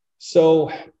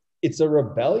 So it's a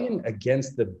rebellion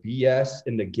against the BS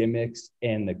and the gimmicks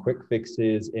and the quick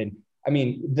fixes. And I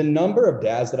mean, the number of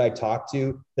dads that I talk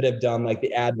to that have done like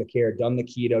the Advocare, done the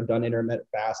keto, done intermittent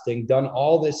fasting, done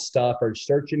all this stuff, or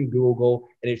searching Google,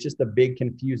 and it's just a big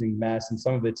confusing mess. And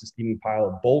some of it's a steaming pile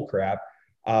of bull crap.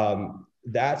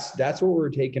 That's what we're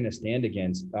taking a stand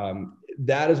against.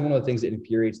 That is one of the things that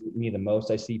infuriates me the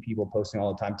most. I see people posting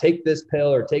all the time, take this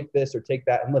pill or take this or take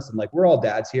that. And listen, like we're all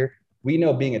dads here. We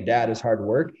know being a dad is hard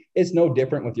work. It's no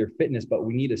different with your fitness, but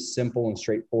we need a simple and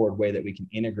straightforward way that we can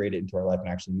integrate it into our life and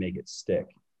actually make it stick.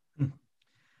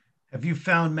 Have you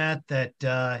found, Matt,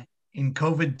 that in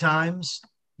COVID times,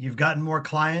 you've gotten more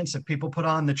clients if people put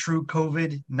on the true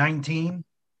COVID-19?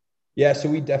 Yeah, so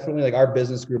we definitely, like, our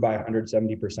business grew by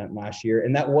 170% last year.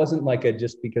 And that wasn't like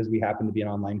just because we happened to be an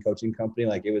online coaching company.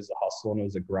 Like it was a hustle and it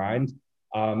was a grind.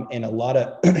 And a lot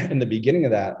of, in the beginning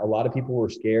of that, a lot of people were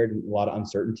scared and a lot of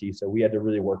uncertainty. So we had to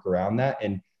really work around that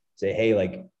and say, hey,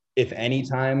 like if any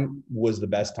time was the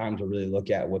best time to really look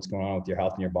at what's going on with your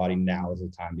health and your body, now is the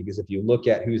time. Because if you look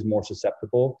at who's more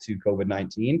susceptible to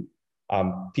COVID-19,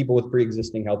 people with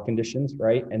pre-existing health conditions,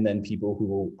 right? And then people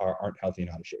who aren't healthy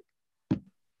and out of shape.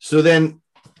 So then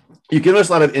you give us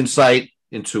a lot of insight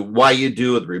into why you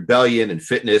do the rebellion and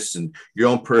fitness and your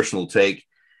own personal take.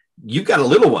 You've got a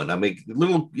little one. I mean,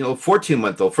 little,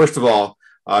 14-month-old. First of all,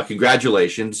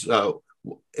 congratulations.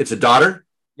 It's a daughter?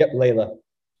 Yep, Layla.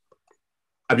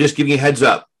 I'm just giving you a heads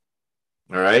up.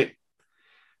 All right.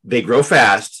 They grow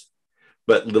fast,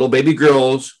 but little baby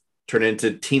girls turn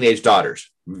into teenage daughters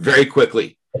very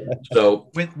quickly. So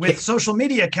with social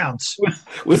media accounts,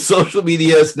 with social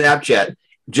media, Snapchat,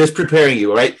 just preparing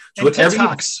you, right? So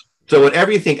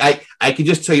whatever you think, I can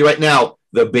just tell you right now,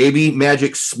 the baby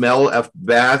magic smell of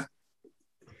bath,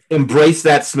 embrace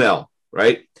that smell,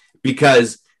 right?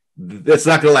 Because that's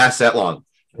not going to last that long.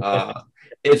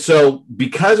 And so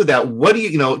because of that, what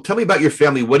do tell me about your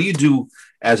family. What do you do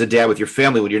as a dad with your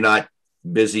family when you're not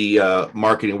busy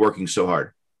marketing, working so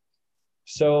hard?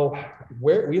 So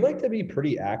we like to be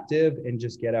pretty active and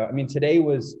just get out. I mean,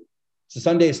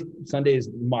 Sunday's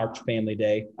March Family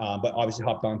Day, but obviously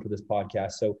hopped on for this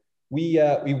podcast. So we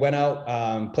went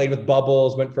out, played with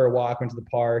bubbles, went for a walk, went to the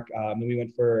park. Then we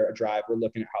went for a drive. We're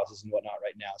looking at houses and whatnot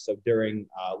right now. So during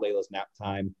Layla's nap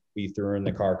time, we threw her in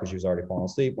the car because she was already falling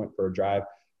asleep, went for a drive.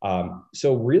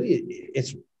 So really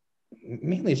it's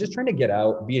just trying to get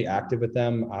out, be active with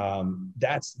them.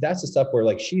 That's the stuff where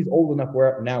like she's old enough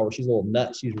where she's a little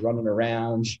nuts. She's running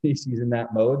around. She's in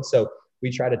that mode. So we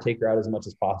try to take her out as much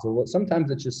as possible. But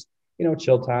sometimes it's just,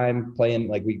 chill time, playing.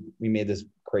 Like we made this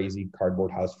crazy cardboard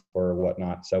house for her or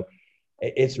whatnot. So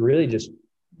it's really just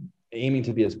aiming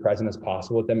to be as present as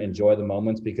possible with them, enjoy the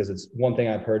moments, because it's one thing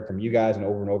I've heard from you guys and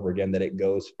over again that it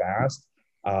goes fast.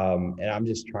 And I'm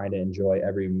just trying to enjoy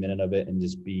every minute of it and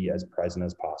just be as present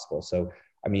as possible. So,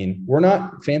 I mean, we're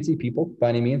not fancy people by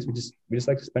any means. We just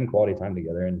like to spend quality time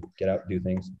together and get out and do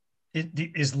things.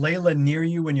 Is Layla near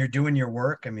you when you're doing your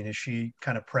work? I mean, is she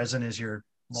kind of present as you're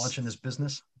launching this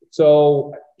business?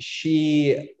 So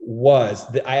she was.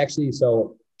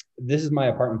 So this is my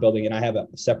apartment building and I have a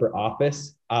separate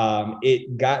office.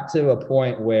 It got to a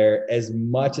point where, as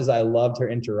much as I loved her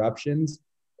interruptions,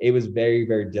 it was very,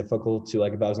 very difficult to,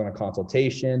 like, if I was on a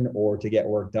consultation or to get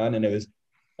work done. And it was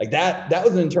like that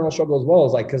was an internal struggle as well.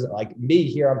 It's like, cause like me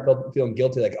here, I'm feeling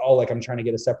guilty. Like, oh, like I'm trying to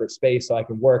get a separate space so I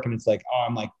can work. And it's like, oh,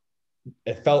 I'm like,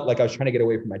 it felt like I was trying to get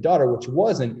away from my daughter, which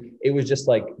wasn't. It was just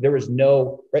like, there's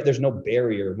no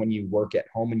barrier when you work at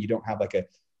home and you don't have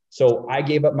so I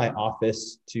gave up my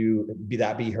office to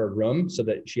be her room so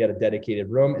that she had a dedicated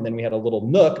room. And then we had a little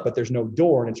nook, but there's no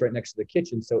door and it's right next to the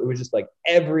kitchen. So it was just like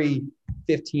every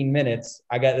 15 minutes,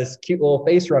 I got this cute little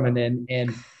face running in,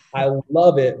 and I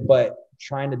love it, but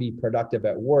trying to be productive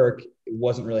at work, it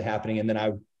wasn't really happening. And then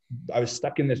I was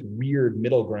stuck in this weird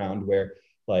middle ground where,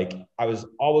 like, I was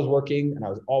always working and I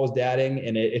was always dadding,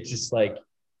 and it's just like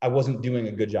I wasn't doing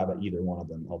a good job at either one of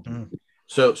them ultimately.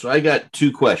 So I got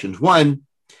two questions. One,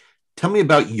 tell me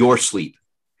about your sleep.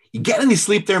 You get any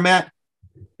sleep there, Matt?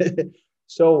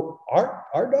 So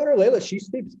our daughter Layla, she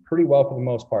sleeps pretty well for the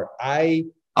most part. I'll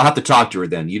have to talk to her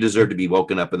then. You deserve to be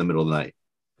woken up in the middle of the night.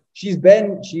 She's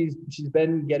been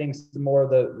getting some more of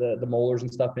the molars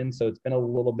and stuff in, so it's been a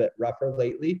little bit rougher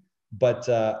lately. But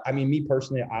I mean, me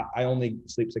personally, I only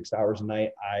sleep 6 hours a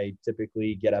night. I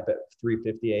typically get up at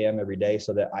 3:50 a.m. every day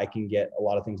so that I can get a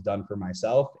lot of things done for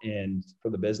myself and for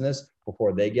the business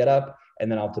before they get up. And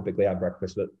then I'll typically have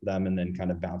breakfast with them and then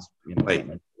kind of bounce. Wait.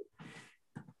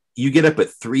 You get up at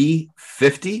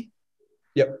 3:50?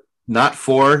 Yep. Not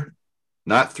 4,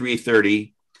 not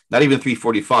 3:30, not even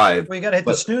 3:45. Well, you got to hit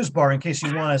the snooze bar in case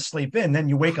you want to sleep in. Then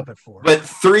you wake up at 4. But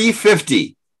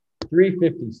 3:50.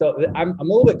 3:50. So I'm a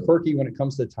little bit quirky when it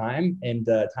comes to time and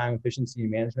time efficiency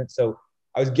and management. So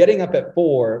I was getting up at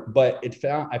 4, but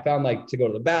I found like to go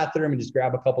to the bathroom and just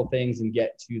grab a couple things and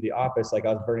get to the office. Like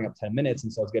I was burning up 10 minutes.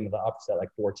 And so I was getting to the office at like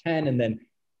 4:10. And then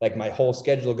like my whole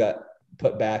schedule got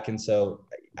put back. And so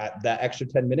that extra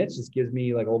 10 minutes just gives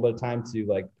me like a little bit of time to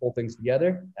like pull things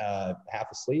together,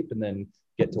 half asleep, and then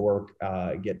get to work,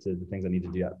 get to the things I need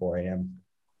to do at 4 a.m.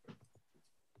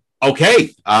 Okay.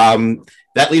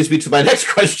 That leads me to my next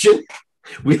question.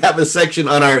 We have a section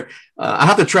on our, I'll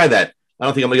have to try that. I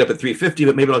don't think I'm going to get up at 3:50,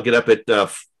 but maybe I'll get up at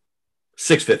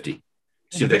 6:50.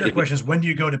 The bigger question is, when do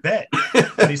you go to bed?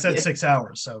 But he said 6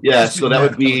 hours. So yeah, so that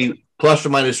would be plus or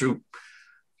minus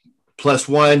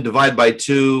 +1, divide by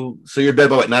 2. So you're in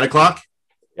bed by what, 9 o'clock?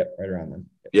 Yep, right around then.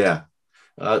 Yep.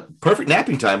 Yeah. Perfect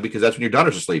napping time because that's when your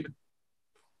daughter's asleep.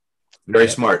 Very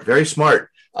smart. Very smart.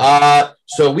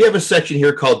 So we have a section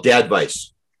here called Dad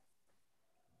Advice.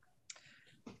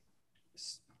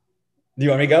 Do you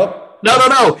want me to go?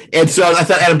 No. And so I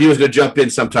thought Adam D was going to jump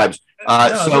in sometimes.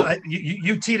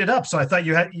 You teed it up, so I thought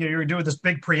you were doing this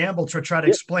big preamble to try to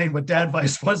explain what Dad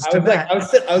Advice was to Matt. I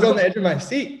was on the edge of my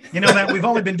seat. You know, Matt, we've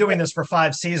only been doing this for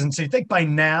 5 seasons, so you think by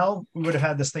now we would have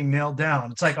had this thing nailed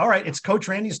down. It's like, all right, it's Coach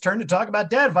Randy's turn to talk about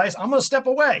Dad Advice. I'm going to step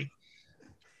away.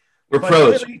 We're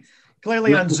pros.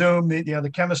 Clearly on Zoom,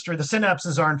 the chemistry, the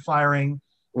synapses aren't firing.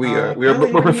 We're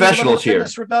professionals here.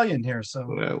 Rebellion here,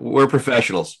 so we're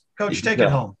professionals. Coach, take it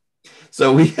home.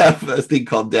 So we have a thing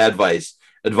called Dad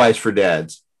Advice for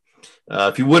dads.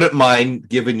 If you wouldn't mind,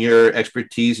 given your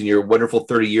expertise and your wonderful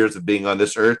 30 years of being on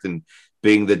this earth and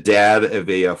being the dad of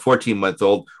a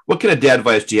 14-month-old, what kind of dad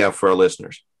advice do you have for our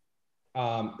listeners?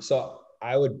 So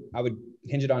I would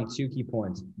hinge it on 2 key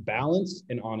points: balance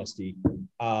and honesty.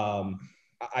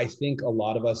 I think a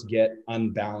lot of us get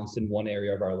unbalanced in one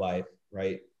area of our life,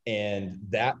 right? And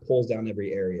that pulls down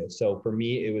every area. So for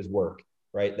me, it was work,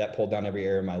 right? That pulled down every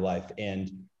area of my life.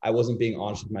 And I wasn't being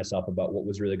honest with myself about what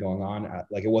was really going on.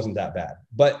 Like, it wasn't that bad,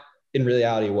 but in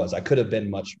reality it was. I could have been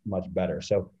much, much better.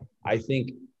 So I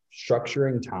think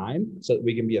structuring time so that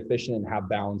we can be efficient and have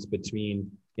balance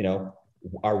between,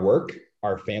 our work,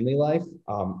 our family life,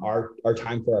 our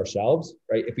time for ourselves,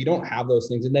 right? If we don't have those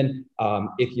things, and then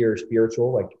if you're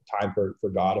spiritual, like time for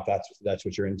God, if that's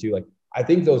what you're into, like, I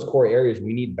think those core areas,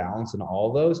 we need balance in all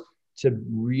of those to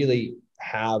really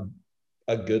have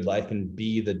a good life and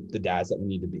be the dads that we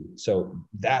need to be. So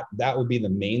that would be the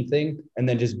main thing. And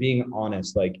then just being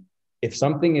honest, like, if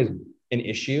something is an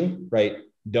issue, right,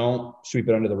 don't sweep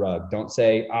it under the rug. Don't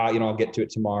say, I'll get to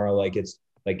it tomorrow. Like, it's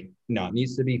like, no, it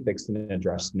needs to be fixed and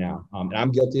addressed now. And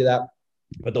I'm guilty of that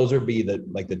But those would be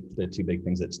the two big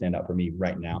things that stand out for me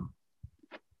right now.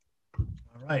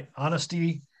 All right.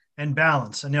 Honesty and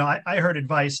balance. And, I heard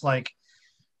advice like,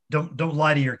 don't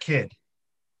lie to your kid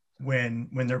when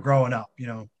they're growing up,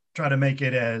 try to make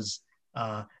it as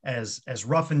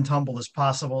rough and tumble as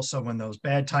possible. So when those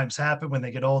bad times happen, when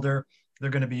they get older, they're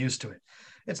going to be used to it.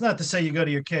 It's not to say you go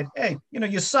to your kid, hey,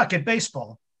 you suck at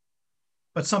baseball,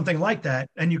 but something like that.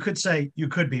 And you could say you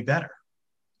could be better.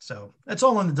 So that's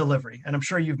all in the delivery. And I'm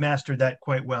sure you've mastered that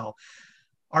quite well.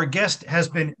 Our guest has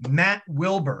been Matt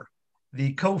Wilber,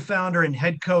 the co-founder and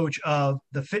head coach of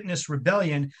the Fitness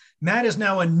Rebellion. Matt is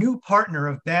now a new partner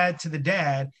of Bad to the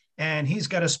Dad, and he's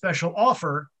got a special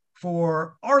offer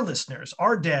for our listeners,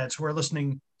 our dads who are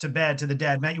listening to Bad to the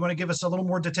Dad. Matt, you want to give us a little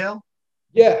more detail?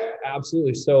 Yeah,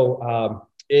 absolutely. So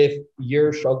if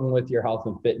you're struggling with your health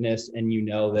and fitness and you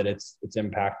know that it's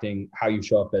impacting how you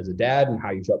show up as a dad and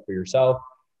how you show up for yourself,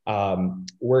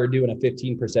 we're doing a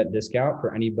 15% discount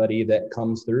for anybody that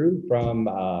comes through from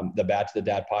the Bad to the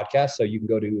Dad podcast. So you can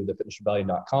go to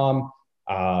thefitnessrebellion.com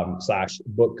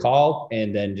 /book call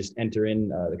and then just enter in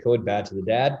the code Bad to the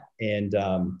Dad, and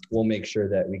we'll make sure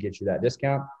that we get you that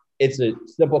discount. It's a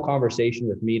simple conversation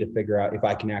with me to figure out if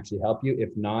I can actually help you.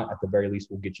 If not, at the very least,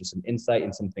 we'll get you some insight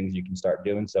and some things you can start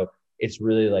doing. So it's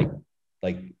really like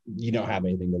you don't have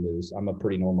anything to lose. I'm a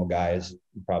pretty normal guy, as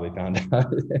you probably found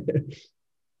out.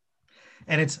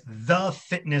 And it's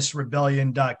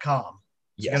thefitnessrebellion.com. So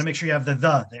yes. You got to make sure you have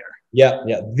the there. Yeah.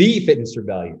 The Fitness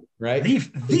Rebellion, right?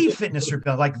 The Fitness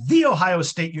Rebellion, like the Ohio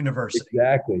State University.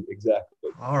 Exactly.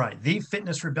 All right.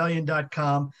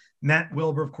 Thefitnessrebellion.com. Matt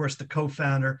Wilber, of course, the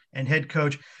co-founder and head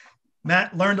coach.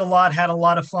 Matt, learned a lot, had a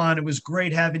lot of fun. It was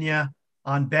great having you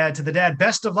on Bad to the Dad.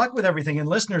 Best of luck with everything. And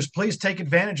listeners, please take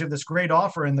advantage of this great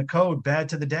offer and the code Bad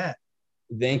to the Dad.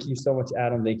 Thank you so much,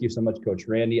 Adam. Thank you so much, Coach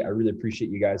Randy. I really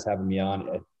appreciate you guys having me on.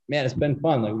 Man, it's been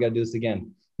fun. We got to do this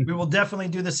again. We will definitely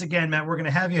do this again, Matt. We're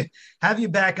going to have you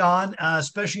back on,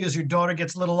 especially as your daughter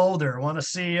gets a little older. I want to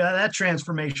see that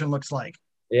transformation looks like.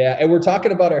 Yeah, and we're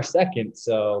talking about our second,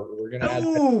 so we're going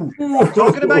to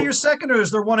talking about your second, or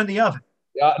is there one in the oven?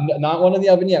 Not one in the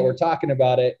oven yet. We're talking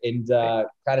about it and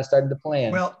kind of starting to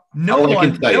plan. Well, no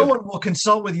one will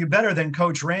consult with you better than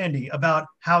Coach Randy about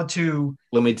how to.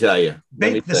 Let me tell you,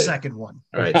 make the second one.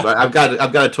 All right, so I've got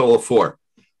a total of 4.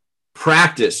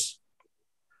 Practice,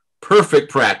 perfect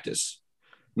practice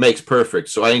makes perfect.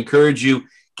 So I encourage you,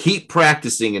 keep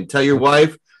practicing and tell your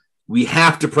wife we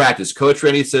have to practice. Coach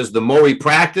Randy says the more we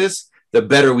practice, the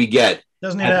better we get.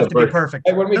 Doesn't even have to be perfect.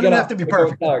 Hey, doesn't have to be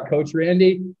perfect. Coach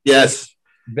Randy. Yes.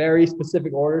 Very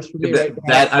specific orders for me.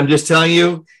 That I'm just telling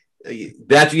you,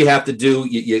 that's what you have to do.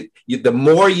 You the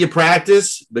more you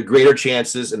practice, the greater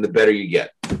chances and the better you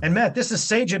get. And Matt, this is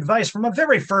sage advice from a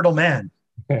very fertile man.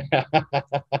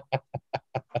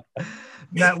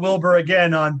 Matt Wilber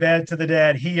again on Bad to the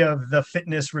Dad, he of the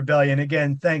Fitness Rebellion.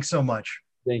 Again, thanks so much.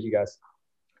 Thank you, guys.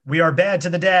 We are Bad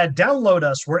to the Dad. Download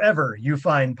us wherever you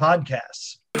find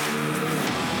podcasts.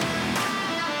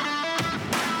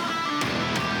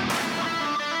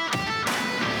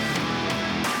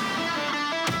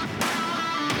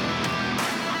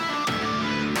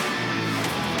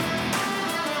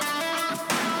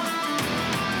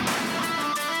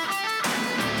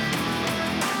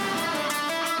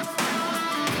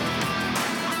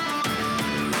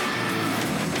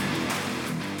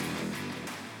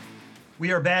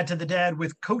 We are Bad to the Dad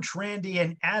with Coach Randy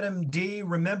and Adam D.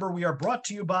 Remember, we are brought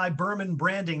to you by Berman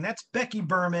Branding. That's Becky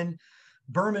Berman,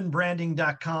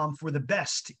 BermanBranding.com for the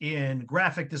best in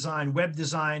graphic design, web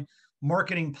design,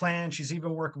 marketing plan. She's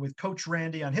even working with Coach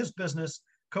Randy on his business,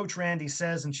 Coach Randy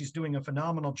Says, and she's doing a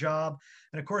phenomenal job.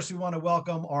 And of course, we want to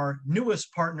welcome our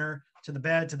newest partner to the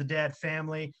Bad to the Dad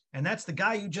family. And that's the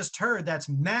guy you just heard. That's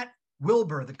Matt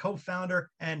Wilber, the co-founder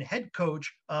and head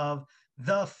coach of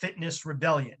the Fitness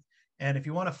Rebellion. And if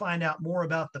you want to find out more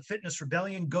about the Fitness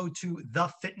Rebellion, go to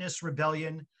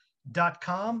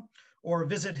thefitnessrebellion.com or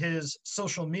visit his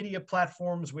social media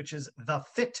platforms, which is The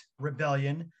Fit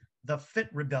Rebellion, The Fit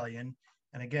Rebellion.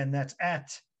 And again, that's at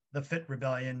The Fit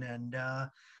Rebellion. And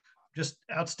just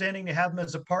outstanding to have him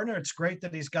as a partner. It's great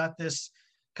that he's got this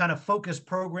kind of focused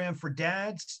program for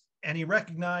dads. And he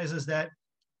recognizes that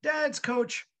dads,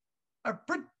 Coach, are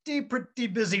pretty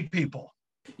busy people.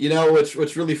 You know,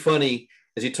 what's really funny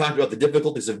is he talked about the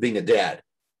difficulties of being a dad.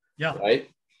 Yeah. Right.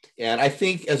 And I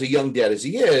think as a young dad as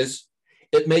he is,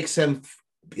 it makes sense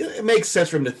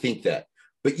for him to think that.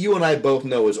 But you and I both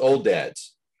know as old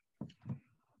dads,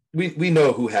 we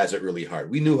know who has it really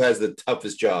hard. We know who has the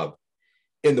toughest job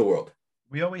in the world.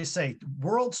 We always say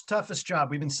world's toughest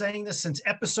job. We've been saying this since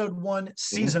episode 1,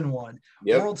 season 1.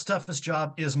 Yep. World's toughest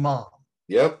job is mom.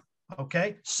 Yep.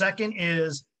 Okay. Second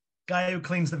is guy who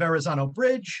cleans the Verrazano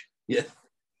Bridge. Yeah.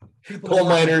 People Coal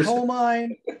miners. coal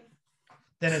mine.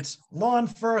 Then it's law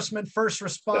enforcement, first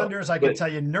responders. I can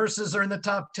tell you nurses are in the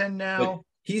top 10 now.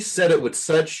 He said it with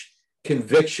such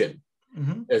conviction,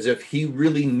 as if he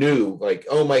really knew, like,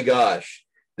 oh my gosh,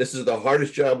 this is the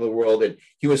hardest job in the world. And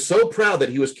he was so proud that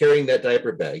he was carrying that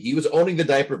diaper bag. He was owning the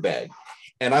diaper bag.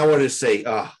 And I wanted to say,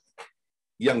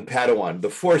 young Padawan, the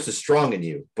force is strong in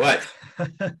you, but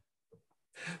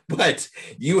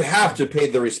you have to pay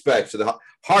the respect to the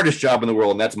hardest job in the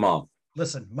world, and that's mom.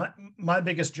 Listen, my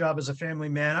biggest job as a family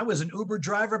man, I was an Uber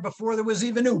driver before there was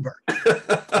even Uber.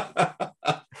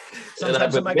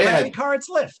 Sometimes in my credit car, it's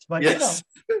Lyft, but yes.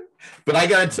 But I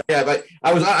got to tell you,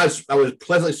 I was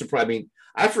pleasantly surprised. I mean,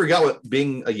 I forgot what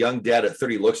being a young dad at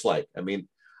 30 looks like. I mean,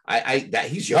 that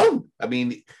he's young. I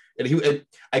mean, and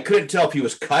I couldn't tell if he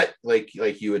was cut, like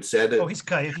you had said. Oh, he's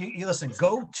cut. If you listen,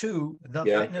 go to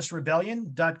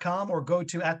thefitnessrebellion.com or go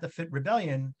to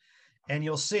 @thefitrebellion, and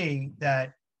you'll see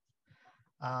that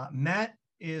Matt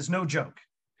is no joke.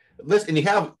 Listen,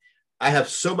 I have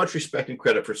so much respect and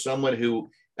credit for someone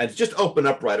who has just opened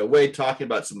up right away, talking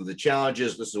about some of the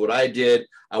challenges. This is what I did.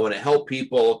 I want to help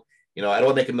people. I don't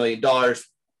want to make $1 million. It'd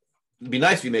be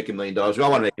nice to be making $1 million. We all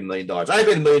want to make $1 million. I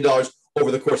made $1 million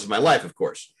over the course of my life, of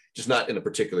course, just not in a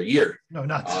particular year. No,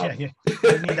 not you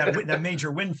need that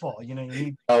major windfall. You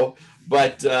need. Oh,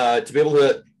 but to be able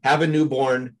to have a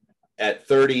newborn at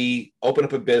 30, open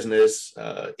up a business,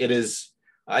 it is.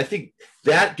 I think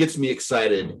that gets me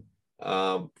excited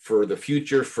for the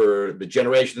future, for the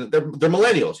generation. They're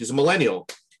millennials. He's a millennial.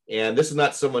 And this is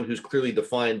not someone who's clearly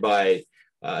defined by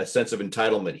a sense of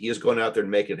entitlement. He is going out there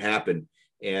and making it happen.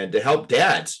 And to help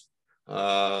dads,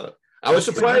 I was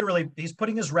surprised. He's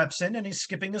putting his reps in and he's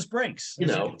skipping his breaks. You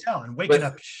can tell, and waking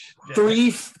up.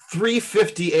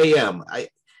 3:50 a.m.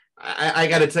 I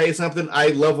got to tell you something. I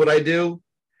love what I do.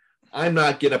 I'm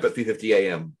not getting up at 3:50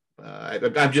 a.m.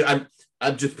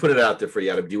 I'm just putting it out there for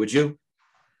you, Adam D. Would you?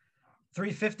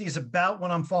 3:50 is about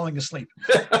when I'm falling asleep.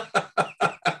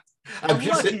 I'm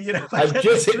just hitting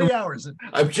 3 hours.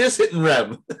 I'm just hitting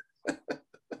REM.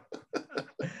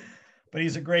 But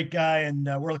he's a great guy, and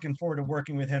we're looking forward to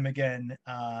working with him again.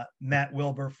 Matt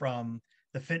Wilbur from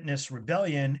the Fitness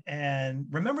Rebellion. And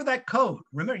remember that code.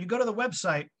 Remember, you go to the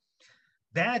website.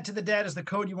 Bad to the Dad is the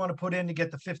code you want to put in to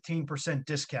get the 15%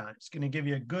 discount. It's going to give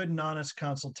you a good and honest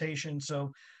consultation.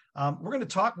 So we're going to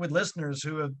talk with listeners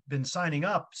who have been signing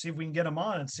up, see if we can get them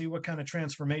on and see what kind of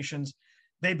transformations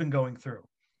they've been going through.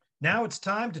 Now it's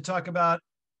time to talk about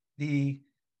the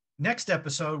next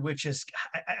episode, which is,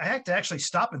 I have to actually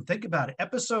stop and think about it.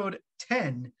 Episode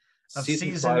 10 of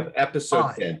season 5, episode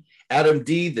 5. 10. Adam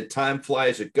D, the time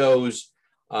flies, it goes.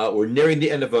 We're nearing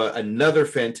the end of another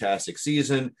fantastic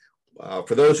season.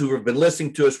 For those who have been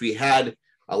listening to us, we had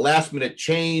a last minute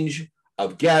change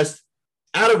of guests.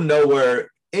 Out of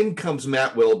nowhere, in comes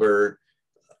Matt Wilbur.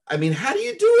 I mean, how do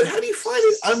you do it? How do you find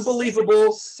it?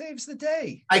 Unbelievable. Saves the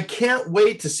day. I can't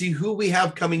wait to see who we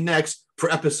have coming next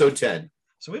for episode 10.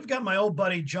 So we've got my old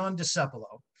buddy, John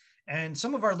DeCepolo, and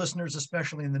some of our listeners,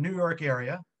 especially in the New York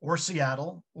area or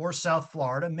Seattle or South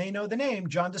Florida, may know the name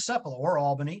John DeCepolo, or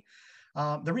Albany.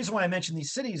 The reason why I mention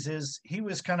these cities is he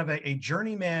was kind of a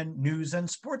journeyman news and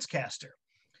sportscaster.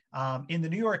 In the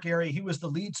New York area, he was the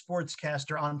lead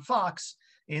sportscaster on Fox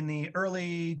in the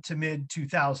early to mid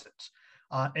 2000s.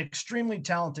 Extremely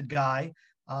talented guy.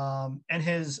 And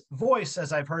his voice,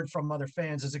 as I've heard from other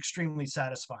fans, is extremely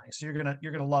satisfying. So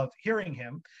you're gonna love hearing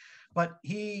him. But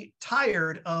he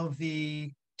tired of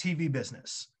the TV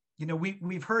business.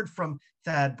 We've heard from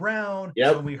Thad Brown.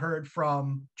 Yep. And we heard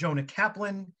from Jonah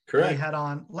Kaplan. Correct. We had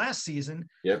on last season.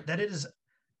 Yep. That it is,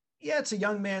 it's a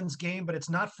young man's game, but it's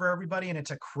not for everybody, and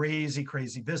it's a crazy,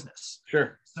 crazy business.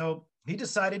 Sure. So he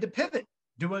decided to pivot,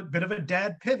 do a bit of a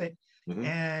dad pivot,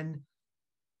 and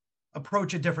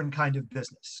approach a different kind of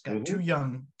business. Got two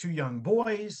young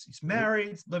boys. He's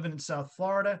married, living in South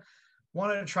Florida.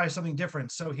 Wanted to try something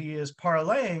different. So he is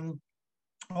parlaying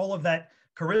all of that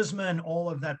charisma and all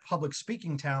of that public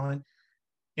speaking talent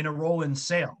in a role in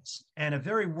sales, and a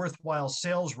very worthwhile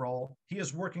sales role. He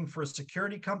is working for a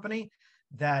security company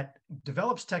that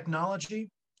develops technology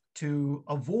to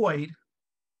avoid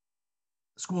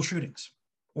school shootings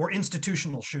or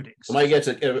institutional shootings. Well, I guess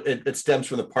it stems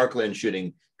from the Parkland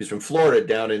shooting. He's from Florida,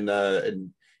 down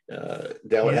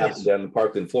what happened down in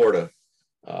Parkland, Florida.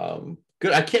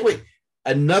 Good. I can't wait.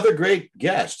 Another great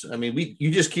guest. I mean,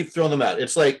 you just keep throwing them out.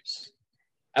 It's like,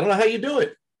 I don't know how you do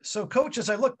it. So, Coach, as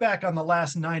I look back on the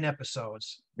last 9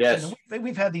 episodes, yes,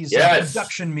 we've had these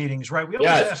induction meetings, right? We always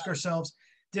ask ourselves,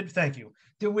 did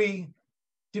we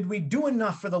Did we do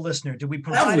enough for the listener? Did we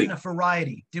provide enough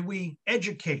variety? Did we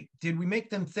educate? Did we make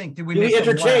them think? Did we make them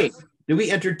entertain? laugh? Did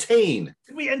we entertain?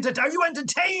 Are you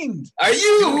entertained? Are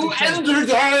you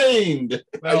entertained?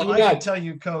 Well, I can tell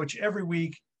you, Coach, every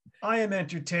week I am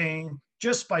entertained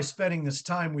just by spending this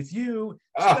time with you,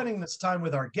 spending this time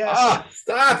with our guests.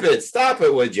 Stop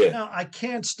it, would you? Now, I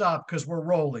can't stop because we're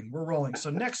rolling. So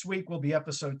next week will be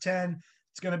episode 10.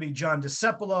 It's going to be John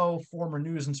DeCepolo, former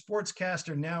news and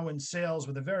sportscaster, now in sales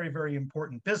with a very, very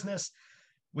important business.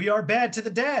 We are Bad to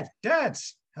the Dad.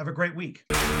 Dads, have a great week.